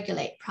not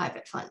regulate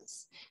private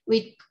funds.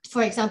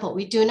 For example,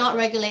 we do not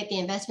regulate the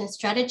investment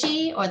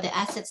strategy or the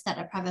assets that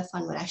a private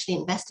fund would actually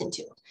invest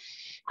into.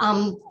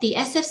 The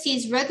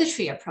SFC's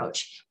regulatory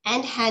approach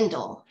and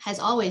handle has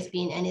always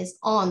been and is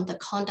on the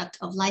conduct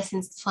of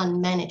licensed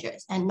fund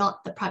managers and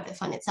not the private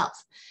fund itself.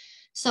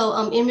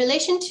 So in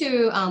relation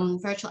to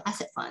virtual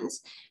asset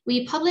funds,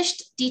 we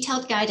published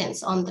detailed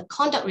guidance on the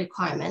conduct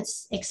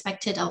requirements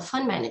expected of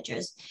fund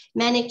managers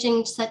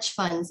managing such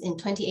funds in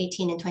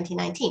 2018 and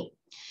 2019.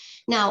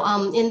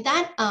 Now, in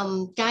that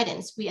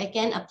guidance, we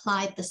again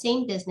applied the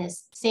same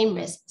business, same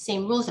risk,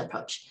 same rules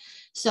approach.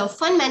 So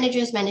fund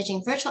managers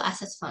managing virtual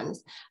assets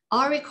funds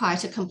are required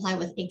to comply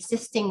with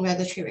existing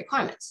regulatory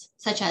requirements,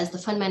 such as the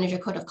Fund Manager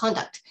Code of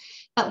Conduct.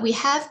 But we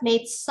have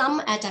made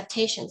some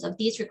adaptations of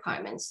these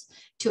requirements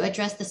to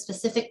address the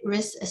specific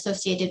risks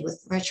associated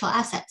with virtual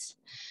assets.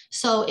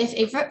 So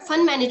if a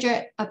fund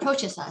manager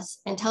approaches us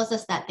and tells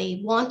us that they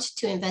want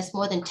to invest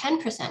more than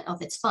 10%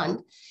 of its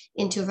fund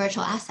into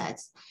virtual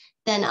assets,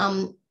 then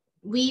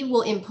we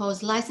will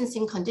impose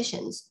licensing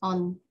conditions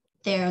on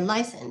their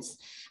license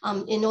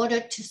in order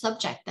to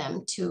subject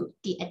them to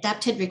the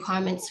adapted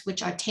requirements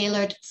which are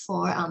tailored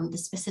for the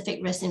specific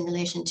risks in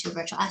relation to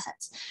virtual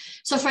assets.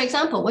 So for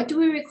example, what do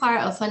we require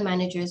of fund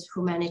managers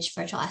who manage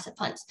virtual asset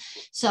funds?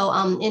 So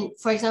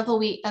for example,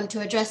 to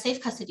address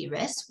safe custody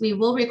risks, we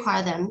will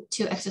require them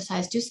to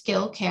exercise due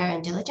skill, care,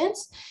 and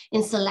diligence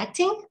in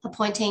selecting,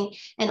 appointing,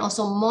 and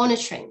also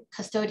monitoring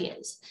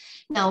custodians.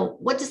 Now,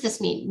 what does this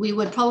mean? We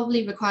would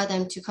probably require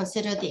them to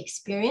consider the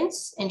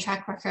experience and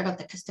track record of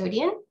the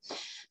custodian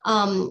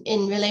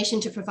in relation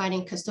to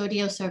providing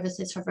custodial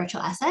services for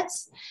virtual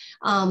assets.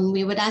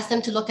 We would ask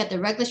them to look at the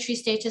regulatory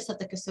status of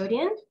the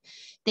custodian.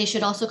 They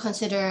should also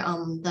consider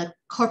the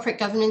corporate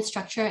governance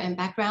structure and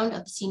background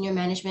of the senior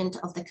management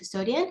of the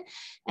custodian.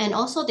 And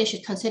also they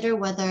should consider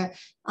whether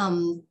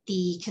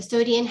the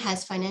custodian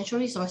has financial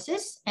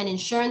resources and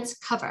insurance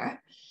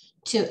cover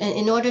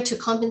in order to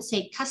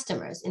compensate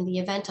customers in the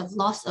event of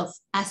loss of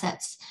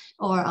assets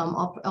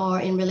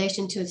or in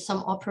relation to some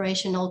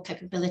operational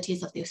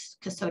capabilities of the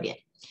custodian.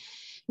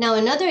 Now,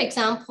 another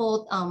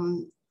example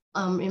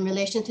in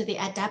relation to the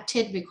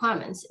adapted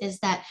requirements is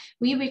that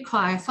we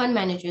require fund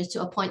managers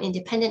to appoint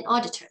independent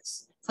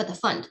auditors for the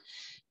fund,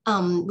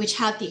 which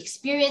have the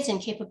experience and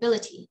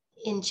capability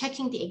in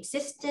checking the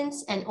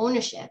existence and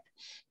ownership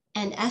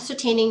and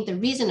ascertaining the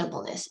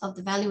reasonableness of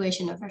the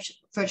valuation of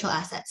virtual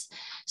assets.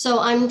 So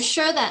I'm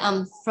sure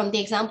that from the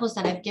examples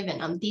that I've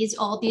given,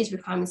 all these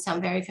requirements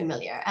sound very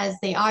familiar, as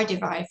they are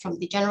derived from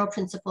the general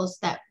principles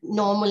that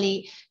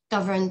normally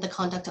govern the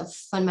conduct of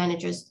fund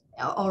managers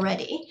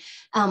already,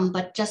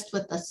 but just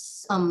with the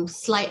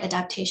slight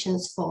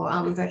adaptations for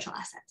virtual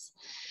assets.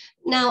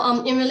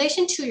 Now, in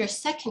relation to your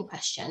second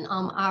question,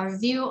 our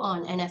view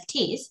on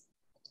NFTs,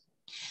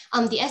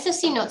 the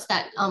SFC notes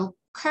that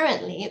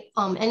currently,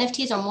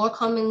 NFTs are more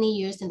commonly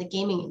used in the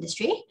gaming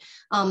industry,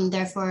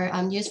 therefore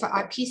used for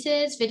art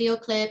pieces, video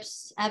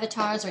clips,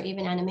 avatars, or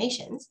even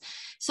animations.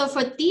 So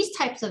for these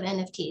types of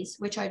NFTs,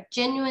 which are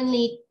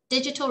genuinely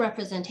digital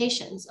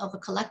representations of a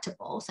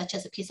collectible, such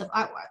as a piece of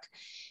artwork,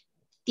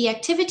 the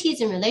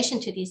activities in relation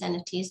to these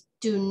NFTs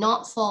do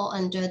not fall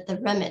under the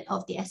remit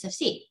of the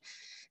SFC,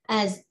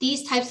 as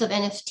these types of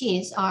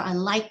NFTs are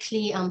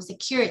unlikely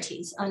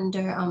securities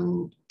under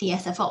the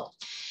SFO.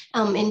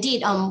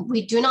 Indeed,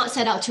 we do not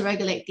set out to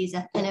regulate these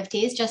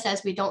NFTs, just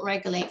as we don't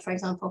regulate, for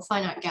example,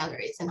 fine art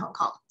galleries in Hong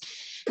Kong.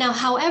 Now,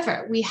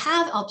 however, we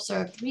have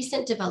observed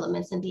recent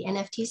developments in the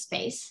NFT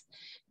space,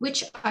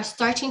 which are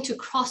starting to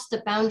cross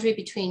the boundary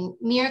between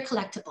mere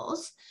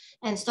collectibles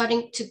and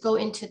starting to go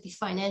into the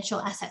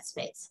financial asset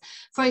space.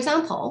 For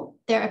example,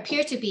 there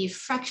appear to be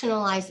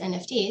fractionalized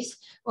NFTs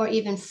or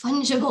even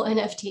fungible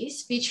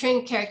NFTs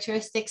featuring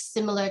characteristics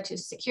similar to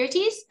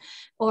securities,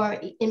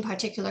 or in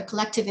particular,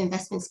 collective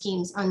investment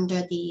schemes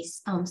under the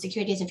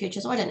Securities and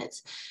Futures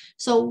Ordinance.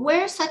 So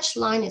where such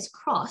line is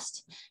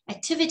crossed,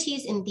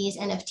 activities in these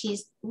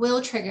NFTs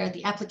will trigger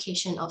the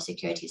application of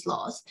securities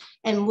laws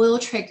and will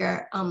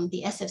trigger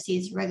the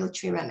SFC's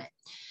regulatory remit.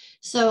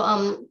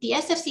 So the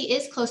SFC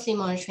is closely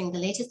monitoring the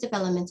latest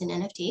developments in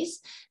NFTs,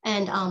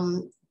 and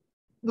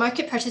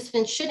market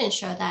participants should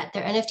ensure that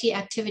their NFT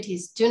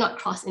activities do not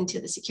cross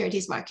into the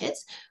securities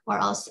markets, or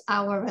else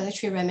our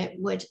regulatory remit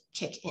would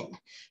kick in.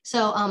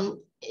 So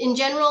in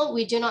general,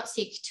 we do not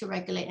seek to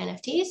regulate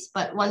NFTs,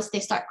 but once they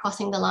start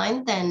crossing the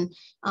line, then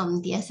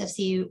the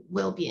SFC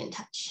will be in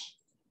touch.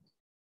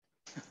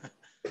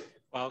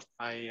 Well,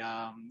 I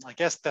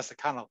guess that's the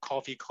kind of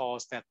coffee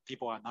calls that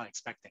people are not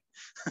expecting.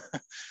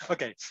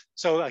 Okay,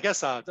 so I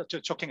guess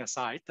joking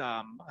aside,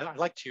 I'd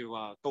like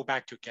to go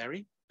back to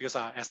Gary, because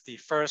as the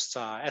first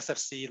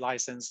SFC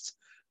licensed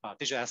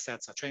digital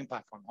assets trading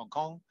platform in Hong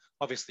Kong,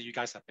 obviously you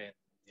guys have been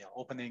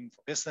opening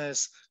for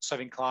business,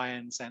 serving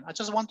clients, and I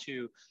just want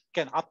to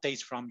get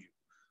updates from you.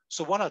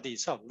 So what are the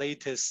sort of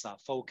latest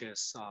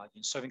focus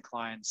in serving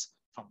clients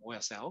from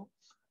OSL,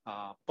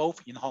 both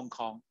in Hong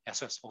Kong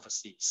as well as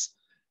overseas?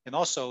 And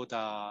also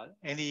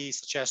any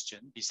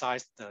suggestion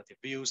besides the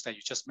views that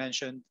you just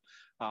mentioned,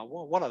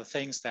 what are the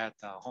things that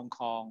Hong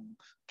Kong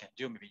can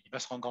do, maybe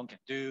Invest Hong Kong can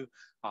do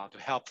to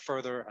help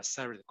further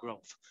accelerate the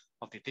growth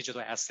of the digital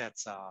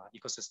assets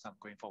ecosystem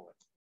going forward?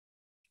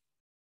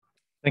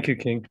 Thank you,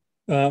 King.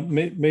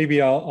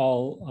 Maybe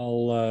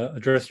I'll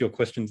address your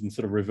questions in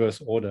sort of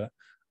reverse order.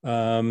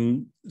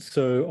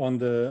 So on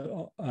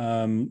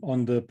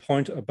the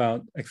point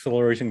about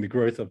accelerating the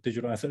growth of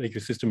digital asset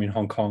ecosystem in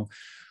Hong Kong,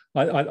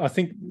 I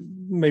think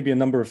maybe a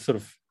number of sort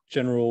of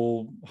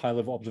general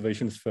high-level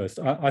observations first.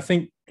 I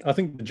think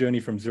the journey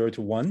from 0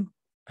 to 1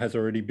 has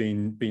already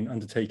been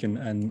undertaken,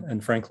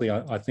 and frankly,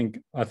 I think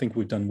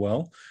we've done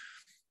well.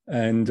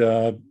 And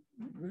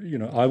you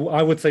know,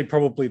 I would say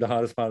probably the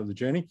hardest part of the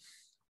journey.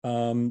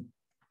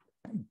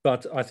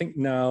 But I think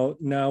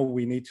now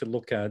we need to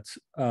look at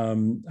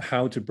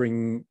how to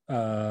bring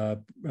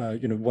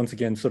you know, once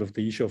again, sort of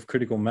the issue of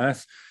critical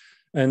mass.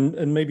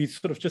 And maybe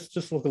sort of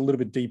just look a little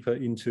bit deeper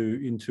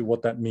into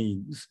what that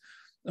means,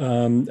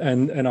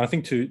 and I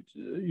think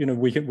you know,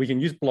 we can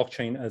use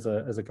blockchain as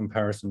a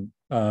comparison.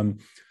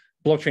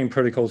 Blockchain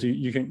protocols,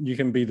 you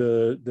can be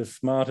the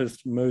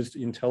smartest, most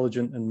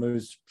intelligent, and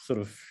most sort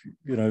of,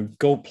 you know,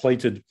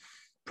 gold-plated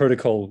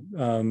protocol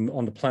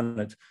on the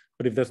planet,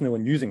 but if there's no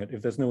one using it,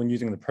 if there's no one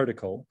using the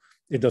protocol,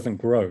 it doesn't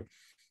grow.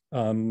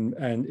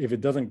 And if it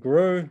doesn't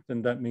grow,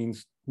 then that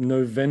means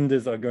no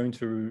vendors are going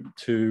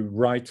to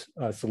write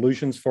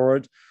solutions for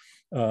it.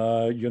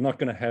 You're not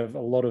going to have a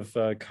lot of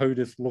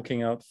coders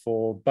looking out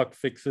for bug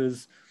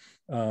fixes,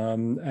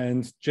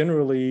 and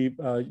generally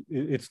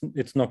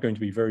it's not going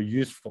to be very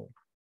useful.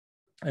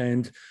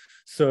 And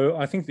so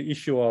I think the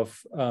issue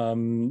of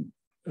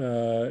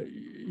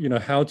you know,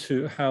 how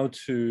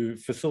to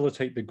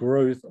facilitate the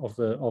growth of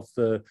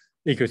the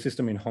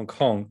ecosystem in Hong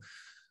Kong.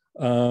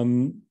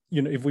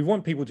 You know, if we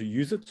want people to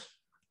use it,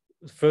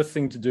 the first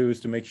thing to do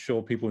is to make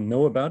sure people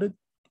know about it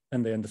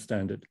and they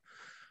understand it.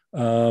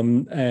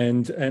 And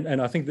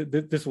I think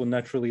that this will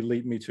naturally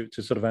lead me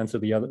to sort of answer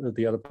the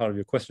other part of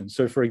your question.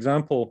 So, for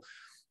example,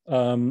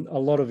 a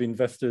lot of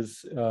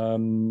investors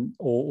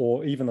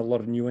or even a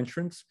lot of new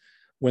entrants,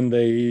 when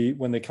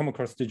they come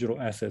across digital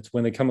assets,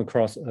 when they come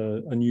across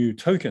a new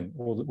token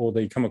or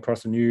they come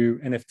across a new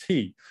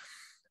NFT,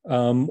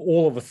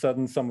 all of a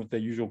sudden, some of their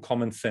usual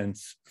common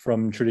sense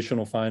from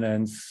traditional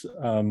finance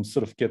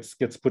sort of gets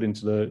put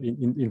into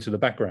the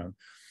background.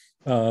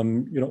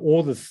 You know,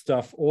 all the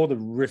stuff, all the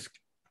risk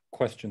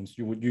questions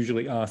you would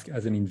usually ask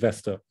as an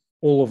investor,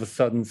 all of a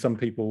sudden, some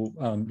people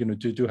you know,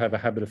 do have a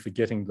habit of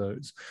forgetting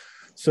those.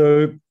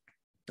 So,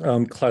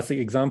 classic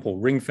example: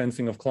 ring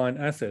fencing of client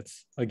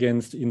assets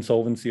against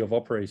insolvency of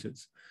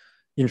operators.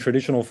 in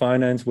traditional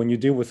finance, when you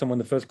deal with someone,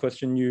 the first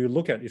question you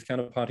look at is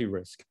counterparty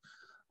risk.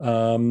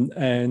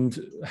 And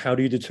how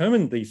do you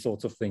determine these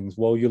sorts of things?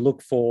 Well, you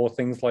look for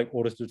things like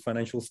audited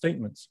financial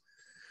statements,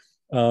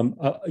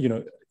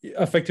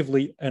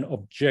 effectively an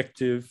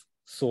objective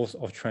source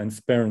of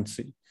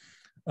transparency.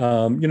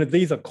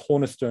 These are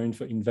cornerstone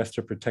for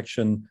investor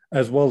protection,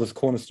 as well as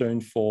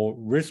cornerstone for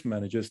risk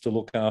managers to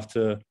look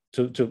after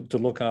to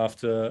look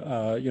after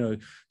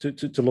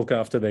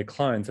their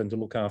clients and to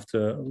look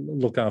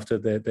after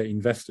their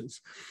investors.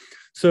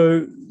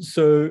 So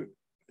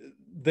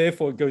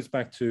therefore, it goes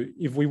back to,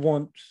 if we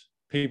want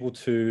people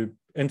to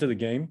enter the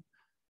game,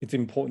 it's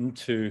important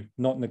to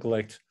not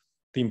neglect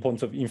the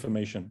importance of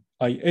information,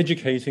 i.e.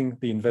 educating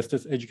the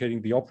investors,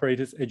 educating the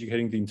operators,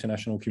 educating the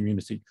international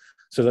community,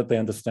 so that they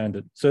understand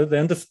it, so that they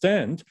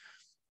understand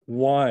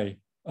why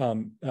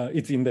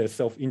it's in their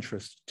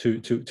self-interest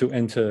to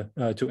enter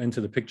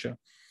the picture.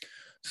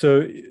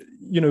 So,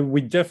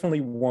 we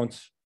definitely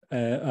want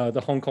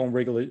the Hong Kong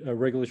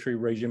regulatory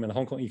regime and the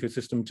Hong Kong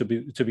ecosystem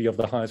to be of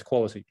the highest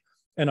quality.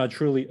 And I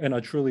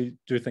truly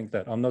do think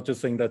that. I'm not just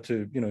saying that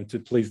to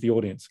please the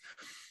audience.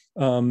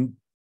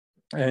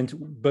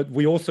 But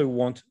we also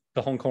want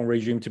the Hong Kong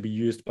regime to be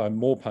used by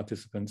more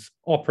participants: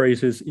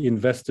 operators,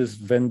 investors,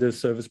 vendors,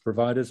 service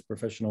providers,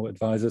 professional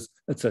advisors,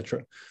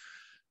 etc.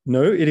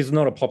 No, it is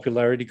not a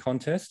popularity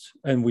contest,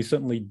 and we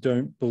certainly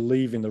don't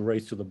believe in the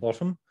race to the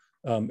bottom,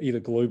 either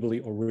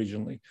globally or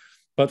regionally.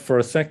 But for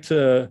a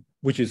sector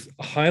which is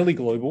highly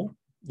global,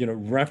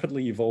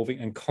 rapidly evolving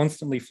and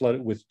constantly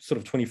flooded with sort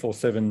of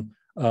 24/7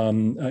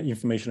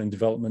 information and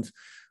developments,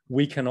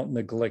 we cannot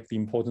neglect the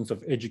importance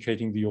of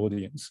educating the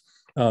audience,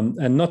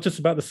 and not just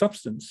about the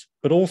substance,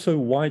 but also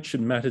why it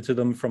should matter to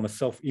them from a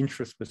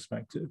self-interest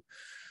perspective.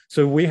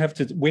 So we have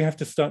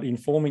to start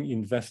informing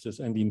investors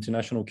and the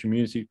international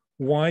community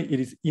why it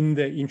is in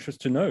their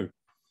interest to know,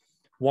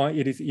 why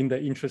it is in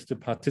their interest to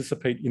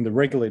participate in the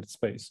regulated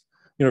space.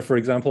 For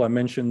example, I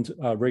mentioned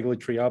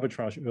regulatory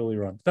arbitrage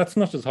earlier on. That's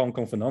not just a Hong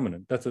Kong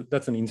phenomenon.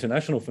 That's an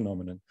international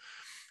phenomenon.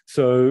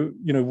 So,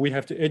 we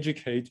have to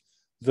educate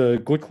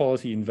the good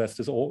quality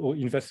investors or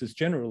investors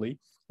generally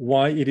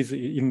why it is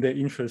in their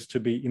interest to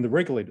be in the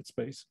regulated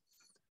space.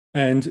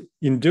 And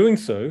in doing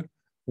so,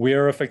 we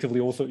are effectively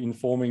also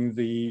informing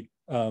the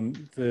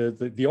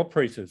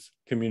operators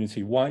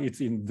community why it's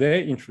in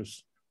their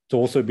interest to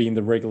also be in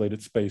the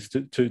regulated space,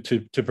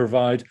 to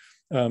provide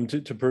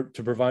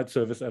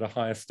service at a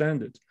higher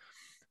standard.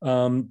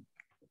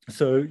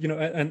 So,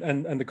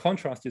 and the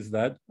contrast is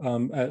that,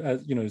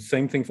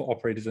 same thing for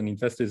operators and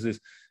investors, is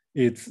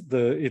it's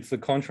the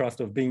contrast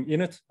of being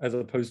in it as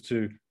opposed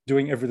to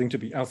doing everything to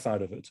be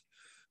outside of it.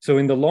 So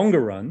in the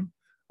longer run,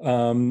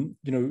 in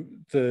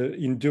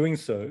doing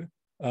so,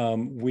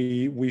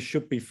 we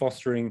should be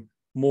fostering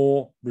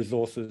more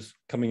resources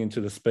coming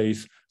into the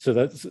space so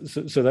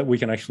that we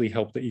can actually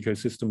help the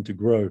ecosystem to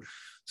grow.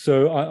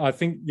 So I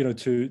think,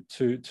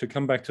 to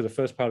come back to the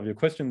first part of your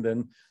question,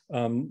 then,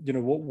 what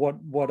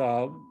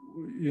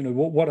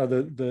are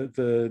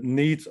the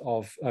needs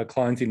of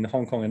clients in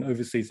Hong Kong and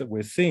overseas that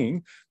we're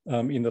seeing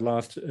in the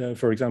last,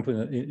 for example,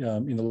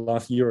 in the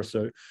last year or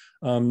so?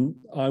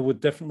 I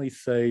would definitely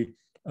say,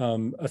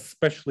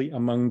 especially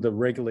among the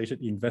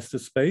regulated investor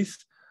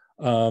space,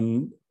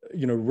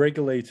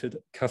 regulated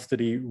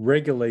custody,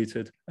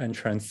 regulated and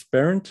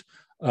transparent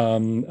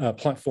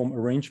platform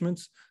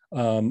arrangements,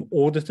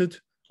 audited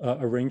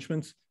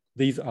arrangements.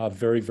 These are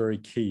very, very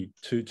key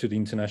to the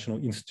international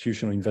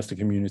institutional investor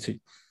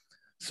community.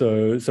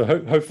 So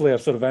hopefully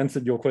I've sort of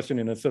answered your question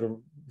in a sort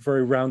of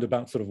very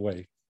roundabout sort of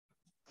way.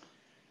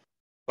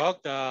 Well,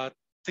 I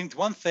think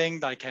one thing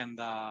that I can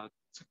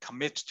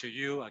commit to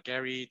you,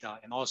 Gary,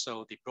 and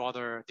also the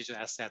broader digital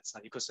assets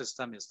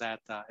ecosystem is that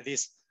at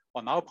least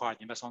on our part,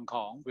 Invest Hong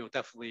Kong, we'll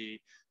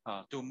definitely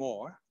do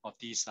more of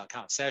these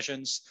kind of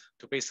sessions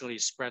to basically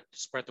spread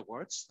the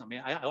words. I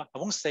mean, I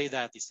won't say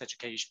that it's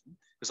education,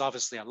 because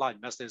obviously a lot of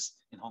investors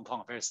in Hong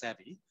Kong are very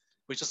savvy.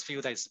 We just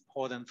feel that it's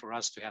important for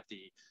us to have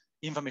the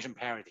information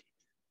parity,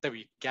 that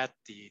we get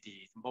the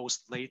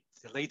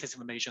latest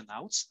information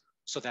out,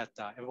 so that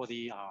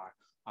everybody are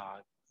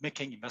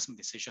making investment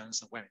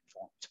decisions well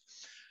informed.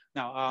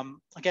 Now,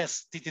 I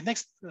guess the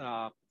next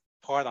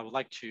part I would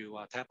like to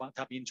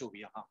tap into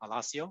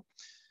Alacio.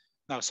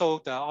 Now,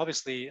 so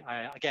obviously,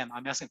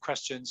 I'm asking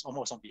questions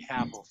almost on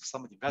behalf of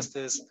some of the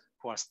investors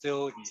who are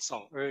still in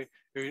sort of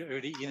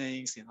early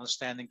innings in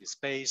understanding the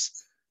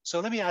space.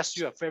 So let me ask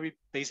you a very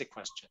basic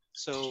question.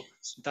 So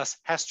does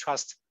Hash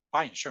Trust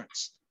buy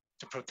insurance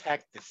to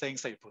protect the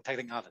things that you're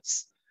protecting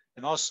others?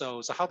 And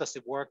also, so how does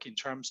it work in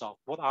terms of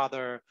what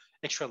other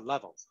extra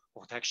level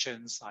of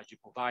protections are you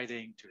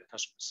providing to the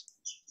customers?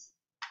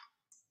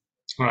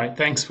 All right,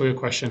 thanks for your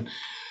question.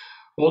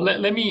 Well,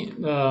 let me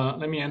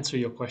answer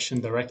your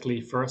question directly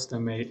first,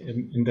 and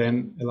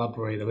then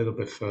elaborate a little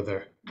bit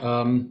further.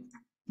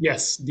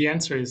 Yes, the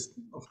answer is,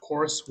 of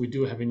course, we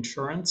do have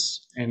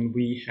insurance, and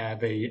we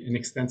have an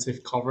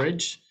extensive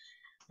coverage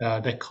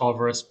that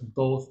covers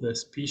both the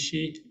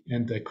specie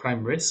and the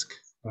crime risk.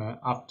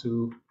 up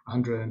to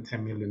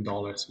 $110 million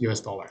US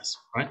dollars,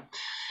 right?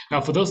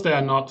 Now, for those that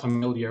are not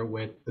familiar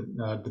with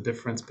the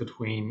difference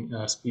between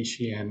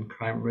specie and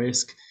crime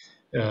risk,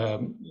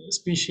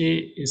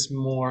 specie is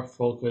more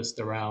focused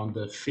around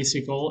the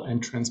physical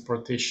and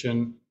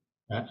transportation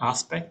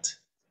aspect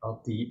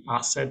of the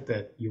asset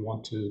that you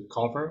want to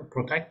cover,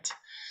 protect,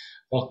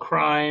 while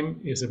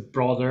crime is a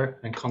broader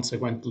and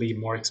consequently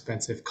more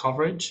expensive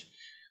coverage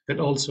that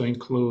also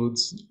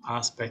includes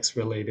aspects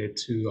related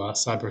to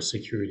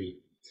cybersecurity,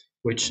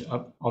 which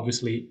are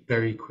obviously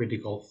very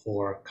critical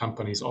for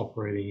companies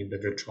operating in the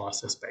virtual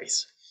asset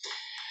space.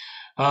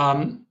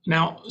 I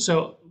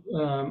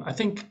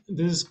think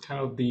this is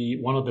kind of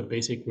one of the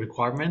basic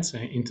requirements.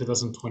 In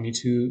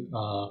 2022,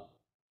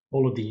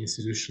 all of the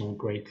institutional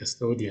grade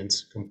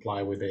custodians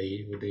comply with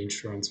the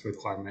insurance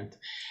requirement.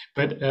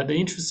 But the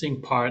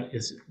interesting part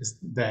is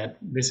that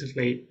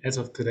basically, as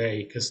of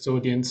today,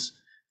 custodians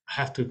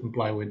have to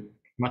comply with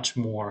much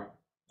more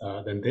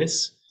than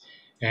this.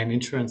 And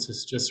insurance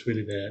is just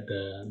really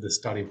the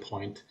starting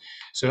point.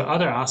 So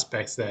other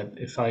aspects that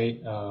if I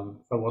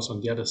was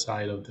on the other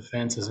side of the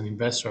fence as an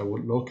investor, I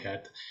would look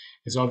at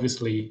is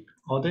obviously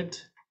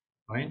audit,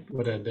 right?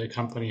 Whether the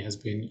company has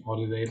been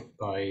audited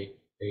by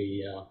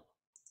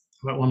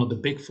one of the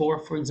big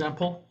four, for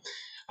example.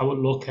 I would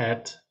look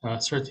at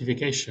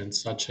certifications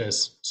such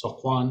as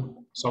SOC 1,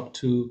 SOC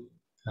 2,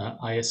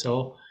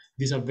 ISO.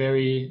 These are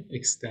very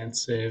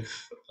extensive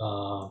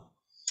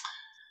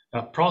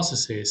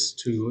processes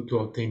to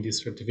obtain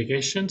these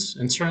certifications,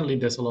 and certainly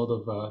there's a lot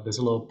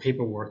of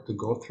paperwork to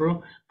go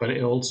through, but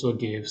it also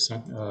gives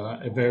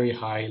a very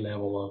high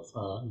level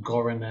of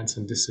governance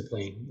and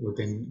discipline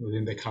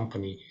within the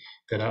company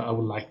that I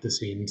would like to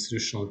see in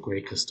institutional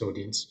grade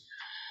custodians.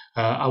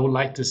 I would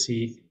like to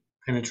see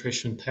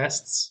penetration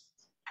tests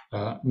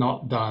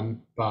not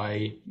done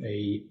by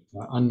a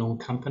unknown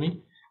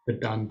company, but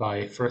done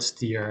by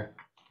first-tier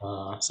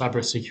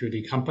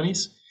cybersecurity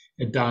companies,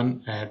 and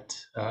done at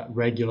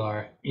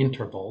regular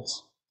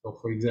intervals. So,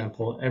 for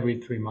example, every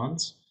 3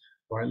 months,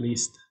 or at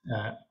least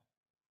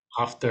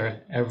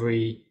after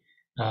every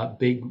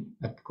big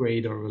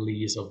upgrade or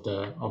release of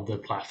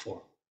the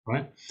platform,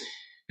 right?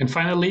 And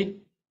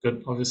finally,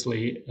 but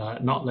obviously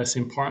not less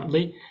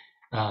importantly,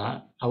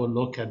 I would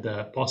look at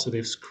the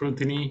positive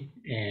scrutiny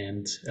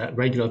and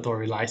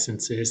regulatory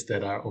licenses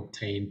that are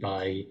obtained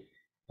by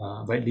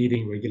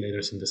leading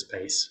regulators in the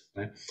space.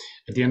 Right?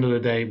 At the end of the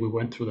day, we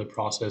went through the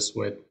process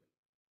with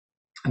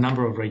a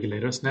number of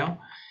regulators now,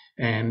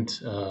 and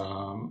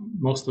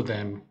most of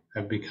them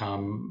have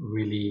become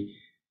really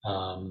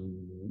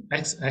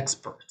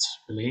experts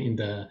really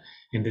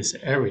in this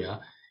area,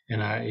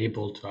 and are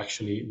able to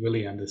actually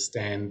really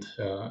understand,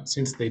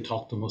 since they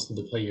talk to most of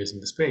the players in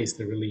the space,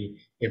 they're really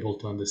able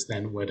to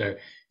understand whether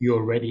you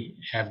already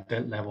have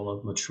that level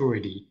of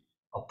maturity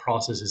of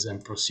processes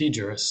and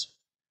procedures,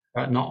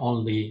 not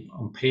only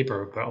on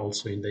paper, but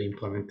also in the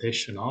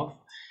implementation of,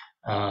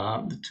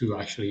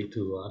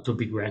 to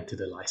be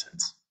granted a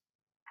license.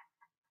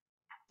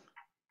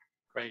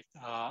 Great.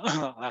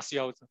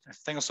 Alessio,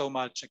 thank you so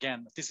much.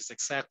 Again, this is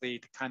exactly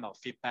the kind of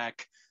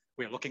feedback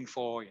we're looking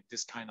for in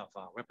this kind of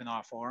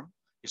webinar forum,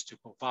 is to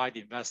provide the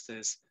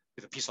investors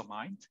with a peace of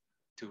mind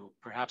to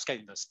perhaps get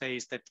in the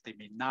space that they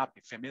may not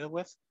be familiar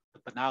with.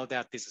 But now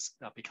that this is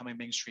becoming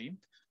mainstream,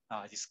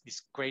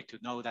 it's great to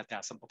know that there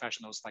are some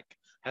professionals like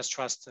has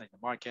trust in the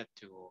market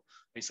to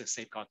basically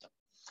safeguard them.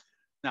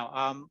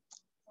 Now,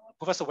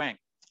 Professor Wang,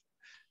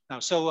 now,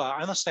 so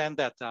I understand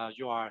that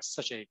you are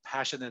such a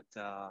passionate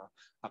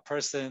a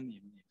person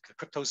in the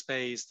crypto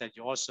space, that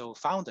you also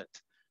founded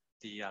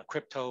the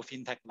Crypto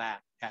FinTech Lab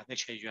at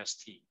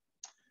HKUST.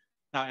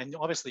 Now, and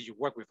obviously you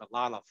work with a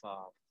lot of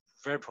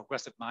very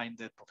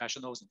progressive-minded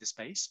professionals in this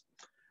space.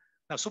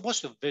 Now, so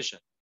what's your vision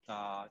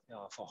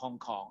for Hong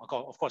Kong?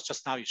 Of course,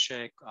 just now you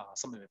shared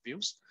some of your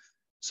views.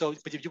 So,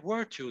 but if you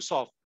were to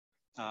sort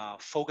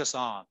of focus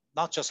on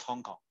not just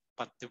Hong Kong,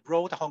 but the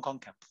role that Hong Kong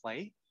can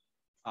play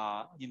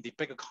in the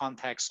bigger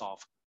context of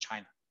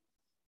China.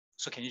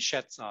 So can you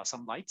shed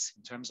some lights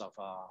in terms of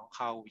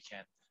how we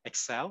can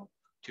excel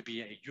to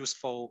be a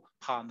useful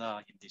partner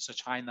in the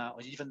China,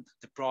 or even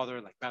the broader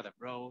like Belt and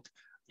Road,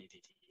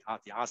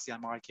 the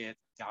ASEAN market,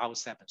 the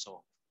RCEP, and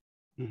so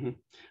on?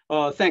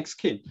 Mm-hmm. Thanks,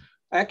 Kim.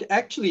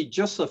 Actually,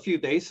 just a few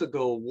days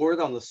ago, word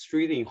on the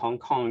street in Hong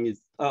Kong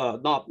is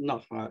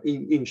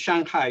in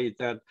Shanghai,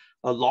 that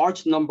a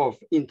large number of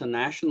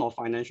international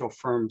financial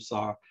firms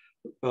are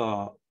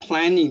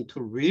planning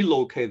to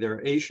relocate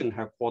their Asian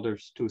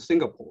headquarters to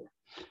Singapore.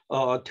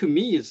 To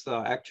me, it's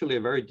actually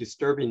a very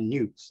disturbing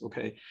news,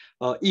 okay,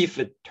 if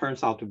it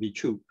turns out to be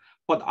true.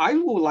 But I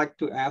would like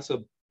to ask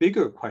a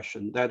bigger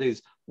question, that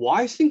is,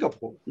 why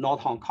Singapore, not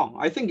Hong Kong?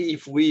 I think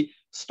if we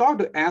start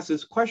to ask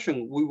this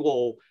question, we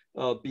will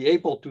be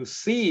able to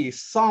see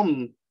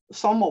some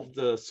some of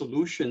the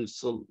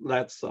solutions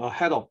that's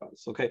ahead of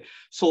us. Okay,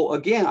 so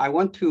again, I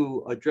want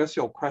to address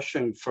your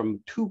question from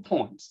 2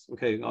 points.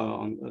 Okay,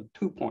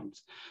 2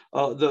 points.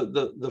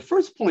 The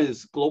first point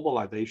is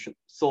globalization.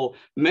 So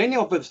many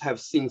of us have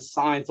seen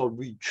signs of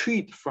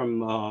retreat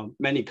from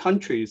many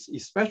countries,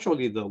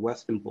 especially the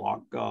Western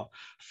Bloc,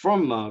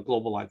 from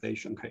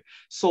globalization. Okay,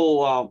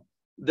 so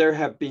there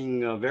have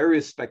been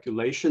various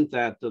speculations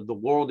that the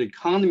world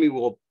economy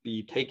will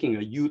be taking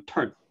a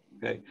U-turn.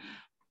 Okay,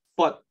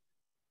 but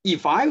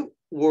if I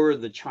were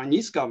the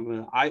Chinese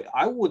government,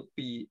 I would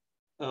be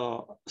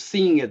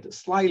seeing it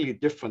slightly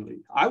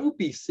differently. I would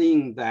be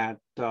seeing that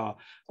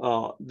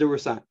there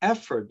was an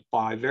effort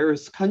by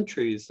various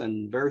countries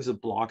and various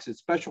blocs,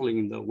 especially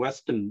in the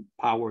Western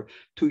power,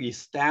 to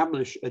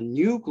establish a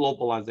new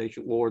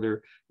globalization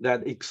order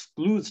that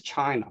excludes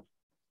China.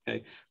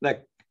 Okay,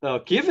 like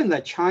given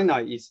that China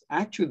is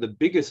actually the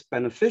biggest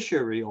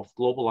beneficiary of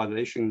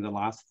globalization in the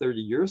last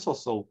 30 years or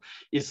so,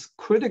 it's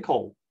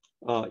critical.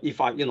 If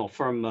I,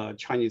 from a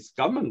Chinese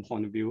government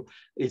point of view,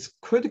 it's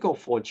critical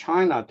for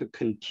China to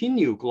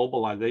continue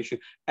globalization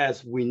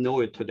as we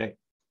know it today.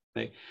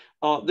 Okay?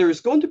 There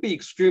is going to be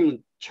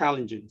extreme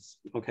challenges,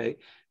 okay?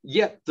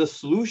 Yet the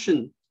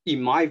solution,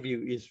 in my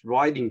view, is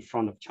right in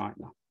front of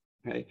China.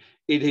 Okay?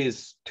 It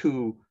is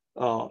to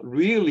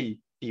really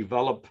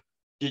develop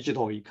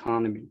digital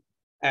economy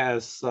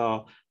as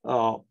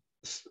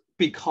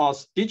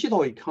because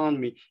digital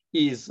economy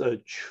is a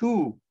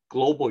true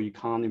global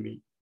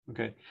economy.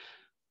 Okay,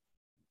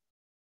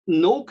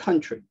 no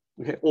country,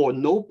 okay, or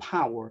no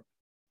power,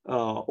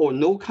 or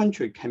no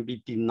country can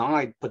be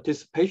denied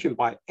participation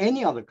by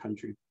any other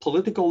country,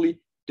 politically,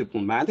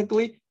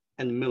 diplomatically,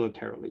 and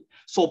militarily.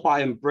 So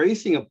by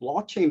embracing a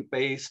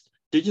blockchain-based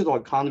digital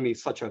economy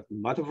such as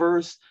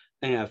metaverse,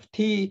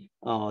 NFT,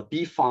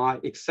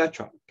 DeFi,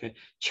 etc. Okay,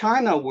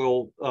 China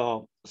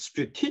will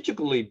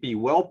strategically be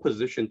well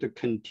positioned to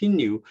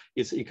continue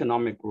its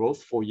economic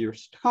growth for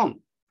years to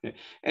come. Okay.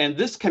 And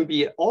this can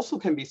be also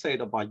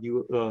said about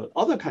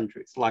other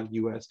countries like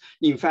US.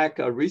 In fact,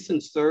 a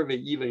recent survey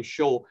even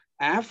showed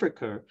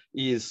Africa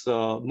is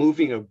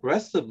moving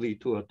aggressively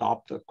to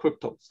adopt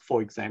cryptos,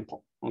 for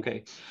example.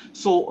 Okay,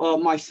 so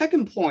my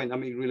second point,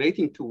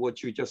 relating to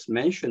what you just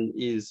mentioned,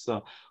 is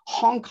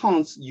Hong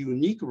Kong's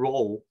unique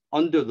role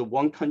under the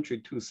one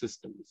country, two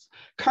systems.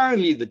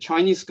 Currently, the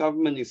Chinese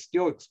government is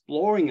still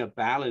exploring a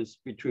balance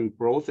between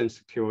growth and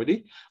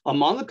security.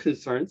 Among the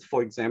concerns,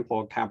 for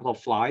example, capital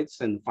flights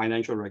and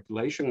financial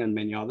regulation and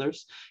many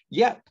others.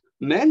 Yet,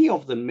 many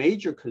of the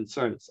major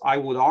concerns, I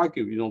would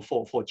argue,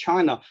 for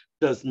China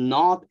does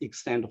not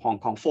extend to Hong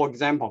Kong. For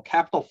example,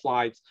 capital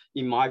flights,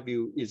 in my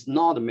view, is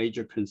not a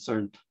major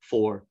concern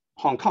for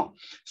Hong Kong.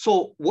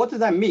 So what does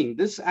that mean?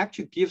 This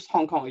actually gives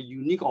Hong Kong a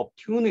unique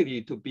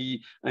opportunity to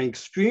be an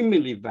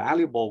extremely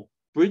valuable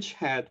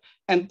bridgehead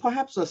and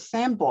perhaps a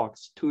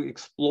sandbox to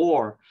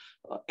explore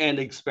and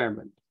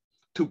experiment,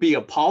 to be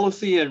a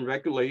policy and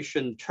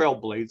regulation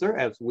trailblazer,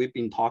 as we've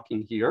been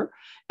talking here,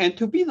 and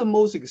to be the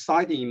most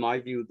exciting, in my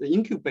view, the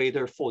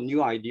incubator for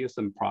new ideas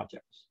and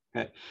projects.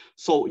 Okay.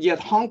 So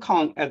yet Hong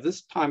Kong at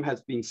this time has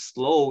been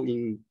slow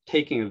in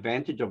taking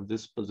advantage of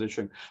this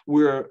position.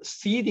 We're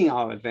ceding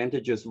our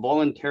advantages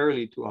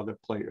voluntarily to other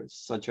players,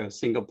 such as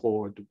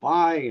Singapore,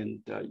 Dubai, and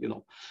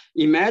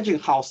imagine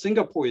how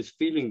Singapore is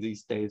feeling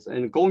these days.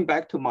 And going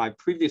back to my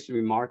previous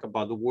remark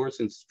about the wars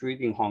in the street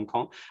in Hong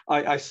Kong,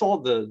 I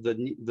saw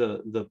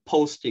the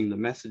posting, the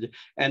message,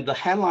 and the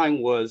headline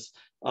was,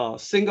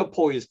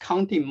 Singapore is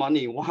counting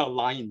money while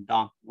lying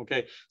down.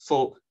 Okay,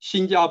 so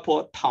新加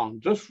坡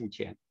躺着数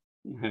钱.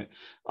 Okay,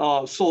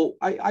 so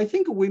I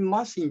think we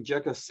must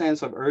inject a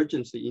sense of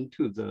urgency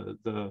into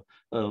the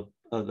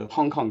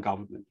Hong Kong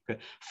government.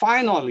 Okay,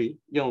 finally,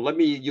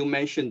 you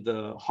mentioned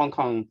the Hong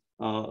Kong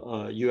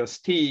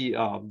UST,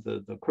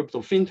 the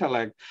crypto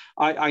fintech.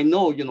 I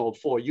know,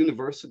 for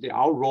university,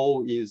 our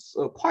role is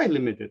quite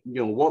limited.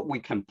 What we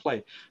can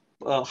play.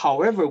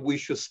 However, we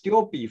should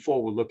still be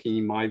forward-looking,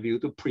 in my view,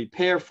 to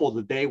prepare for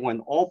the day when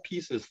all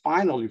pieces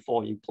finally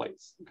fall in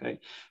place. Okay,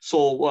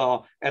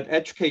 so at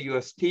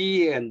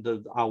HKUST and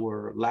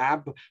our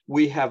lab,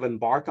 we have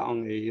embarked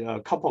on a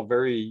couple of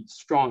very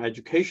strong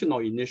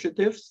educational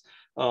initiatives.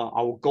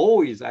 Our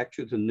goal is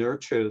actually to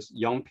nurture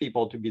young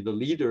people to be the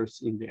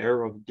leaders in the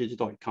era of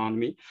digital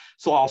economy.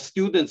 So our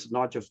students are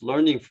not just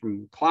learning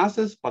from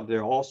classes, but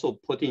they're also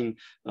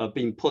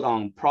being put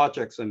on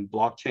projects in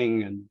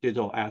blockchain and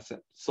digital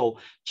assets. So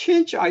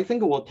change, I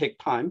think, will take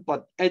time,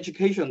 but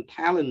education,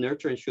 talent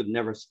nurturing should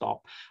never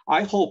stop.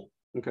 I hope,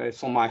 okay,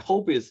 so my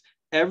hope is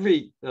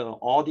every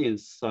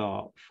audience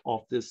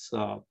of this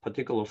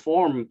particular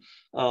forum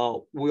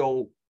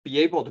will be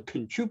able to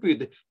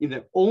contribute in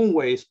their own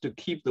ways to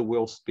keep the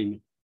wheel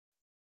spinning.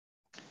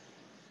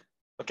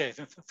 Okay,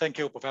 thank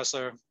you,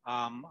 Professor.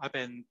 I've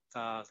been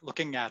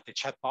looking at the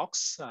chat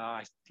box.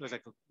 There's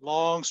like a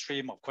long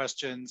stream of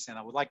questions, and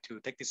I would like to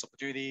take this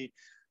opportunity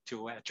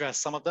to address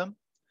some of them.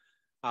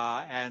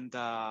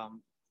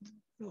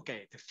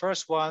 Okay, the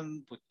first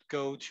one would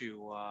go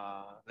to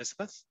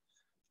Elizabeth.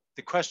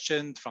 the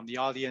question from the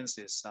audience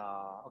is,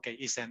 okay,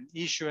 is an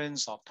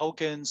issuance of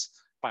tokens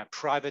by a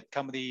private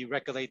company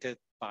regulated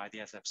by the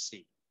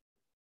SFC?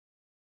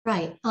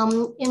 Right.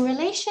 In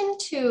relation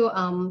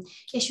to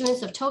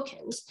issuance of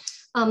tokens,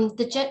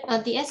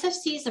 the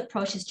SFC's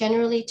approach is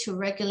generally to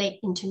regulate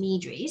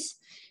intermediaries,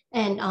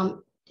 and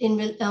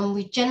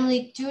we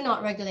generally do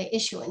not regulate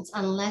issuance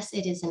unless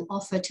it is an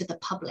offer to the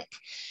public.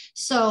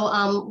 So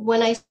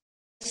when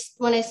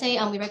I say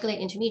we regulate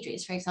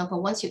intermediaries, for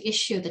example, once you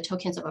issue the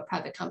tokens of a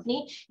private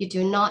company, you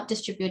do not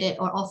distribute it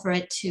or offer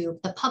it to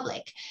the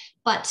public.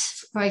 But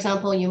for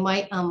example, you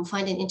might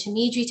find an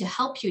intermediary to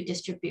help you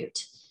distribute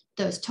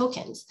those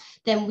tokens.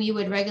 Then we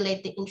would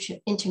regulate the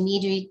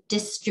intermediary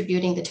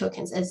distributing the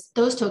tokens, as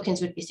those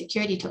tokens would be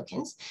security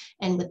tokens,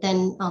 and would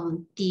then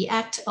the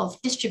act of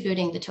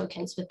distributing the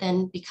tokens would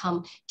then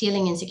become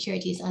dealing in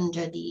securities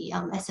under the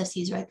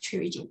SFC's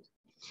regulatory regime.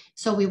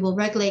 So we will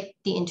regulate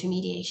the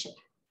intermediation.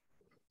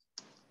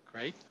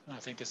 Great, I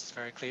think this is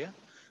very clear.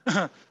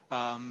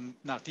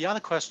 Now, the other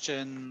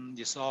question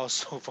is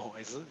also for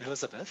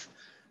Elizabeth.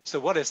 So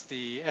what is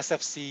the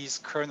SFC's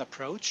current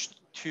approach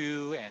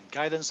to and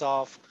guidance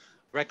of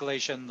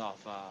regulation of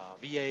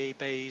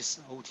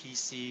VA-based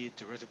OTC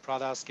derivative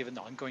products, given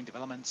the ongoing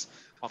developments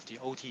of the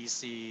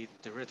OTC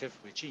derivative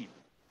regime?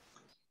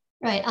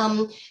 Right.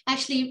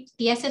 Actually,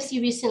 the SFC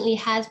recently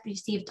has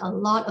received a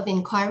lot of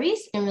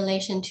inquiries in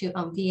relation to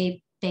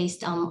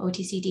VA-based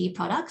OTCD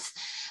products.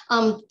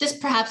 This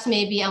perhaps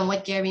may be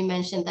what Gary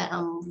mentioned, that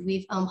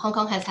Hong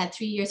Kong has had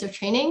 3 years of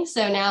training.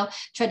 So now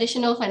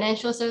traditional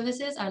financial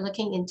services are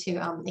looking into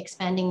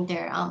expanding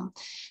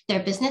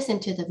their business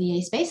into the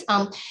VA space.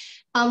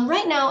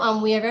 Right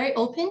now, we are very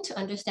open to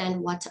understand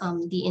what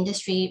the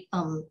industry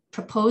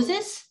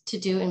proposes to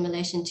do in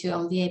relation to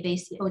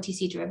VA-based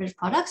OTC derivative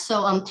products.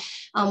 So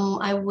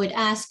I would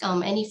ask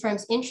any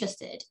firms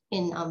interested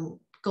in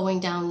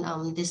going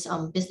down this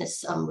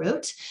business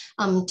route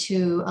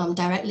to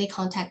directly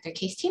contact their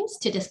case teams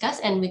to discuss,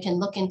 and we can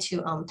look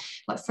into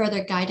what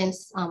further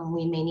guidance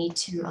we may need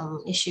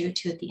to issue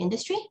to the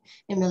industry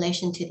in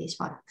relation to these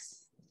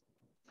products.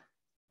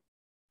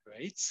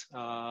 Great.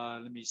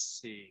 Let me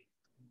see.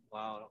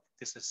 Wow,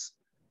 this is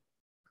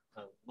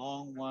a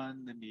long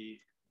one. Let me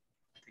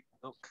take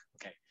a look.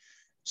 Okay.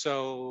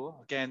 So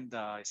again,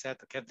 I said,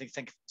 thank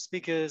you for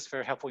speakers,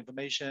 very helpful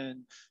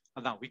information.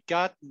 Now we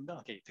got,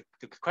 okay,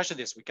 the question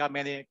is, we got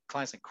many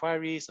clients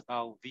inquiries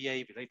about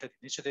VA related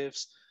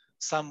initiatives.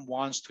 Some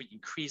wants to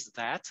increase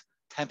that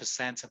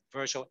 10%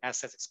 virtual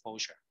asset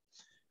exposure.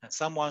 And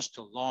some wants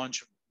to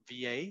launch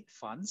VA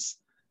funds.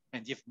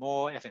 And if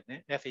more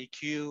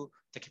FAQ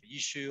that can be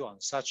issued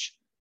on such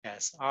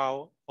as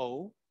RO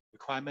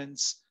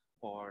requirements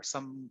or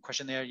some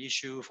questionnaire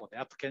issue for the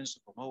applicants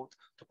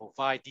to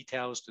provide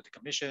details to the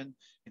commission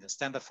in the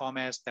standard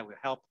formats that will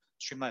help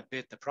streamline a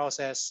bit the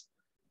process,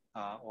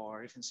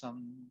 or even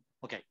some,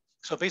 okay.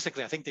 So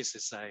basically, I think this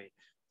is a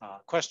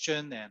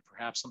question and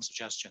perhaps some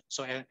suggestion.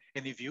 So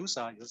any views,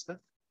 Elizabeth?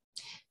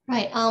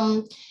 Right.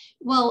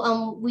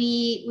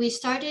 We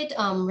started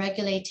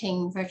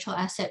regulating virtual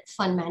asset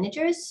fund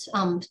managers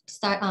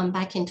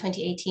back in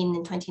 2018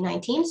 and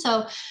 2019.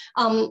 So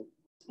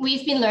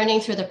we've been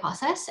learning through the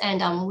process,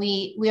 and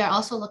we are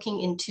also looking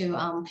into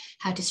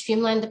how to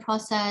streamline the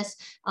process,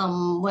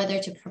 whether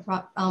to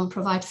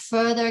provide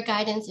further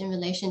guidance in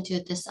relation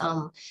to this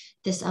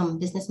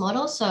business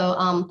model.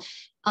 So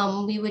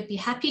we would be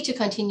happy to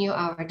continue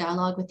our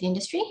dialogue with the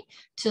industry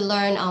to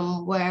learn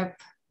where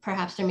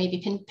perhaps there may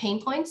be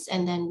pain points,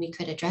 and then we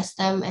could address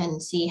them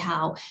and see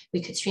how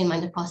we could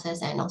streamline the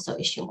process and also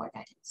issue more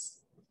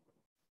guidance.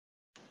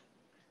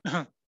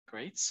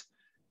 Great.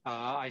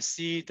 I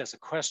see there's a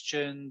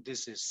question.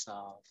 This is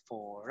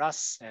for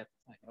us at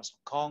Hong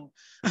Kong.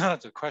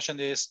 The question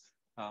is,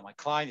 my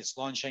client is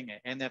launching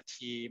an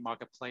NFT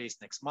marketplace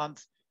next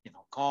month in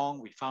Hong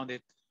Kong. We found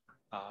it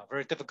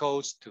very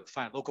difficult to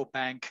find a local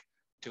bank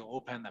to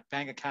open a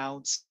bank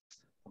account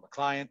from a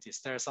client. Is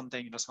there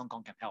something Invest Hong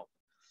Kong can help?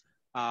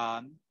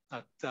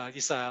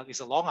 It's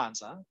a long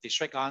answer. The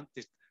straight answer,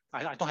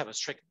 I don't have a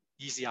straight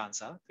easy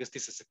answer, because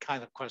this is the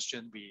kind of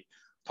question we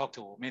talk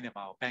to many of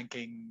our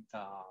banking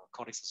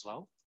colleagues as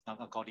well,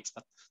 not colleagues,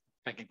 but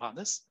banking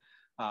partners.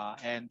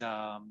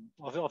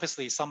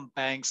 Obviously, some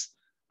banks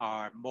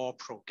are more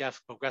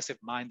progressive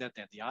minded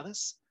than the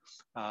others.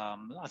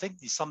 I think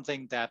it's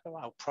something that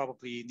I'll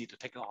probably need to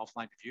take an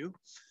offline review.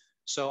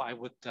 So I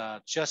would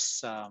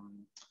just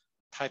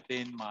type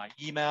in my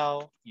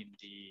email in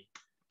the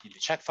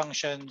chat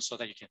function so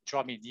that you can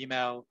drop me an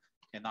email,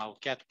 and I'll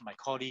get my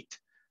colleague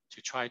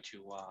to try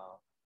to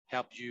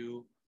help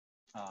you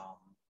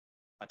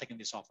by taking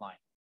this offline.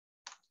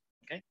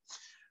 Okay.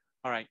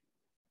 All right.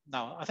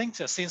 Now, I think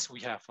since we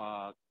have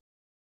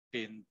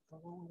we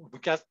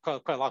got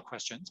quite a lot of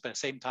questions, but at the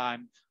same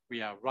time,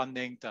 we are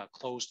running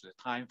close to the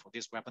time for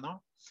this webinar.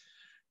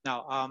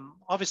 Now,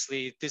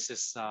 obviously, this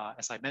is,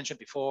 as I mentioned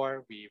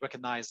before, we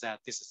recognize that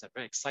this is a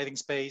very exciting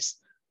space,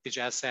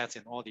 digital assets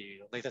and all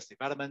the latest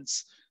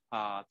developments.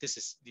 This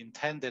is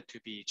intended to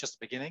be just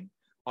the beginning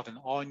of an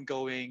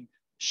ongoing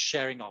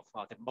sharing of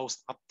the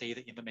most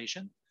updated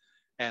information.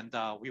 And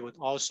we would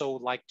also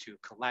like to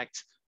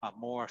collect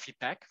more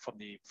feedback from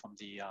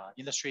the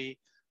industry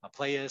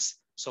players.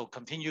 So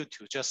continue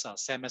to just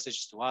send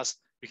messages to us.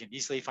 You can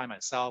easily find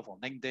myself on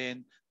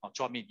LinkedIn or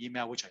drop me an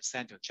email, which I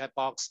send to the chat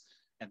box.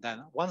 And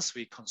then once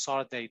we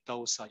consolidate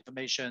those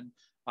information,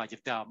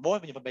 if there are more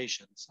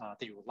information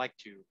that you would like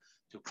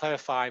to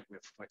clarify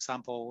with, for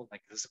example,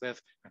 like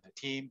Elizabeth and the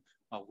team,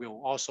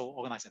 we'll also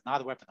organize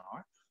another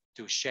webinar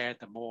to share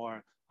the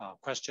more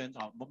questions,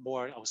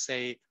 more, I would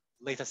say,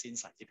 latest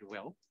insight, if you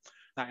will.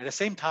 Now, at the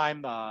same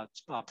time,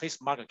 please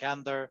mark a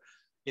calendar.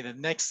 In the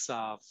next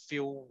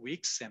few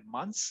weeks and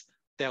months,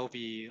 there will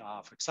be,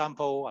 for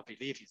example, I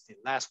believe it's the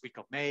last week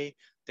of May,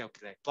 there will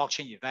be like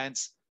blockchain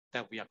events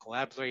that we are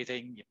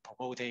collaborating in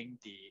promoting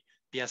the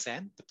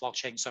BSN, the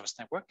Blockchain Service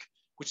Network,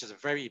 which is a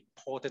very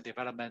important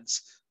development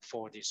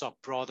for the sort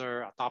of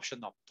broader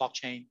adoption of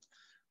blockchain.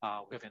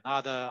 We have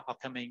another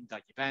upcoming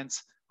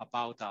events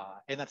about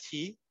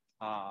NFT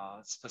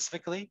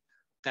specifically,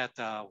 that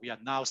we are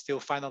now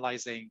still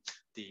finalizing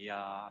the,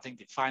 I think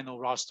the final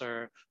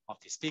roster of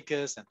the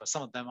speakers, and for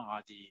some of them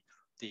are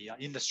the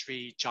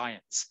industry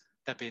giants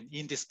that have been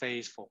in this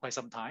space for quite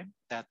some time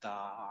that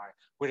are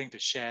willing to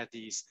share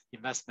these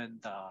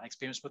investment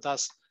experience with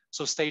us.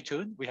 So stay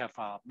tuned. We have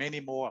many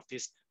more of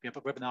these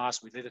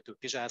webinars related to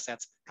digital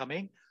assets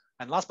coming.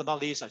 And last but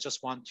not least, I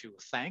just want to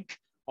thank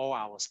all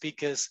our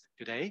speakers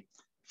today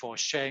for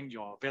sharing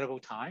your valuable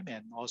time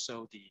and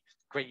also the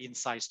great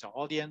insights to our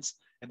audience,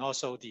 and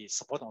also the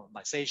support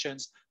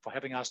organizations for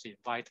helping us to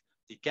invite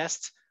the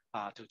guests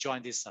to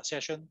join this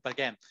session. But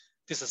again,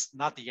 this is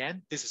not the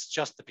end. This is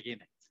just the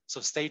beginning. So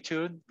stay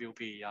tuned. We'll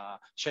be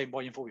sharing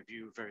more info with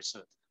you very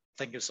soon.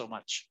 Thank you so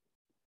much.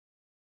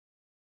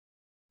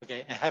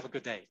 Okay, and have a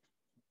good day.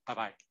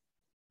 Bye-bye.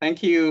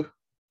 Thank you.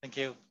 Thank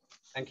you.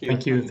 Thank you.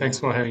 Thank you. Thanks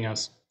for having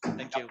us.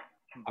 Thank you.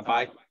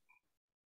 Bye-bye.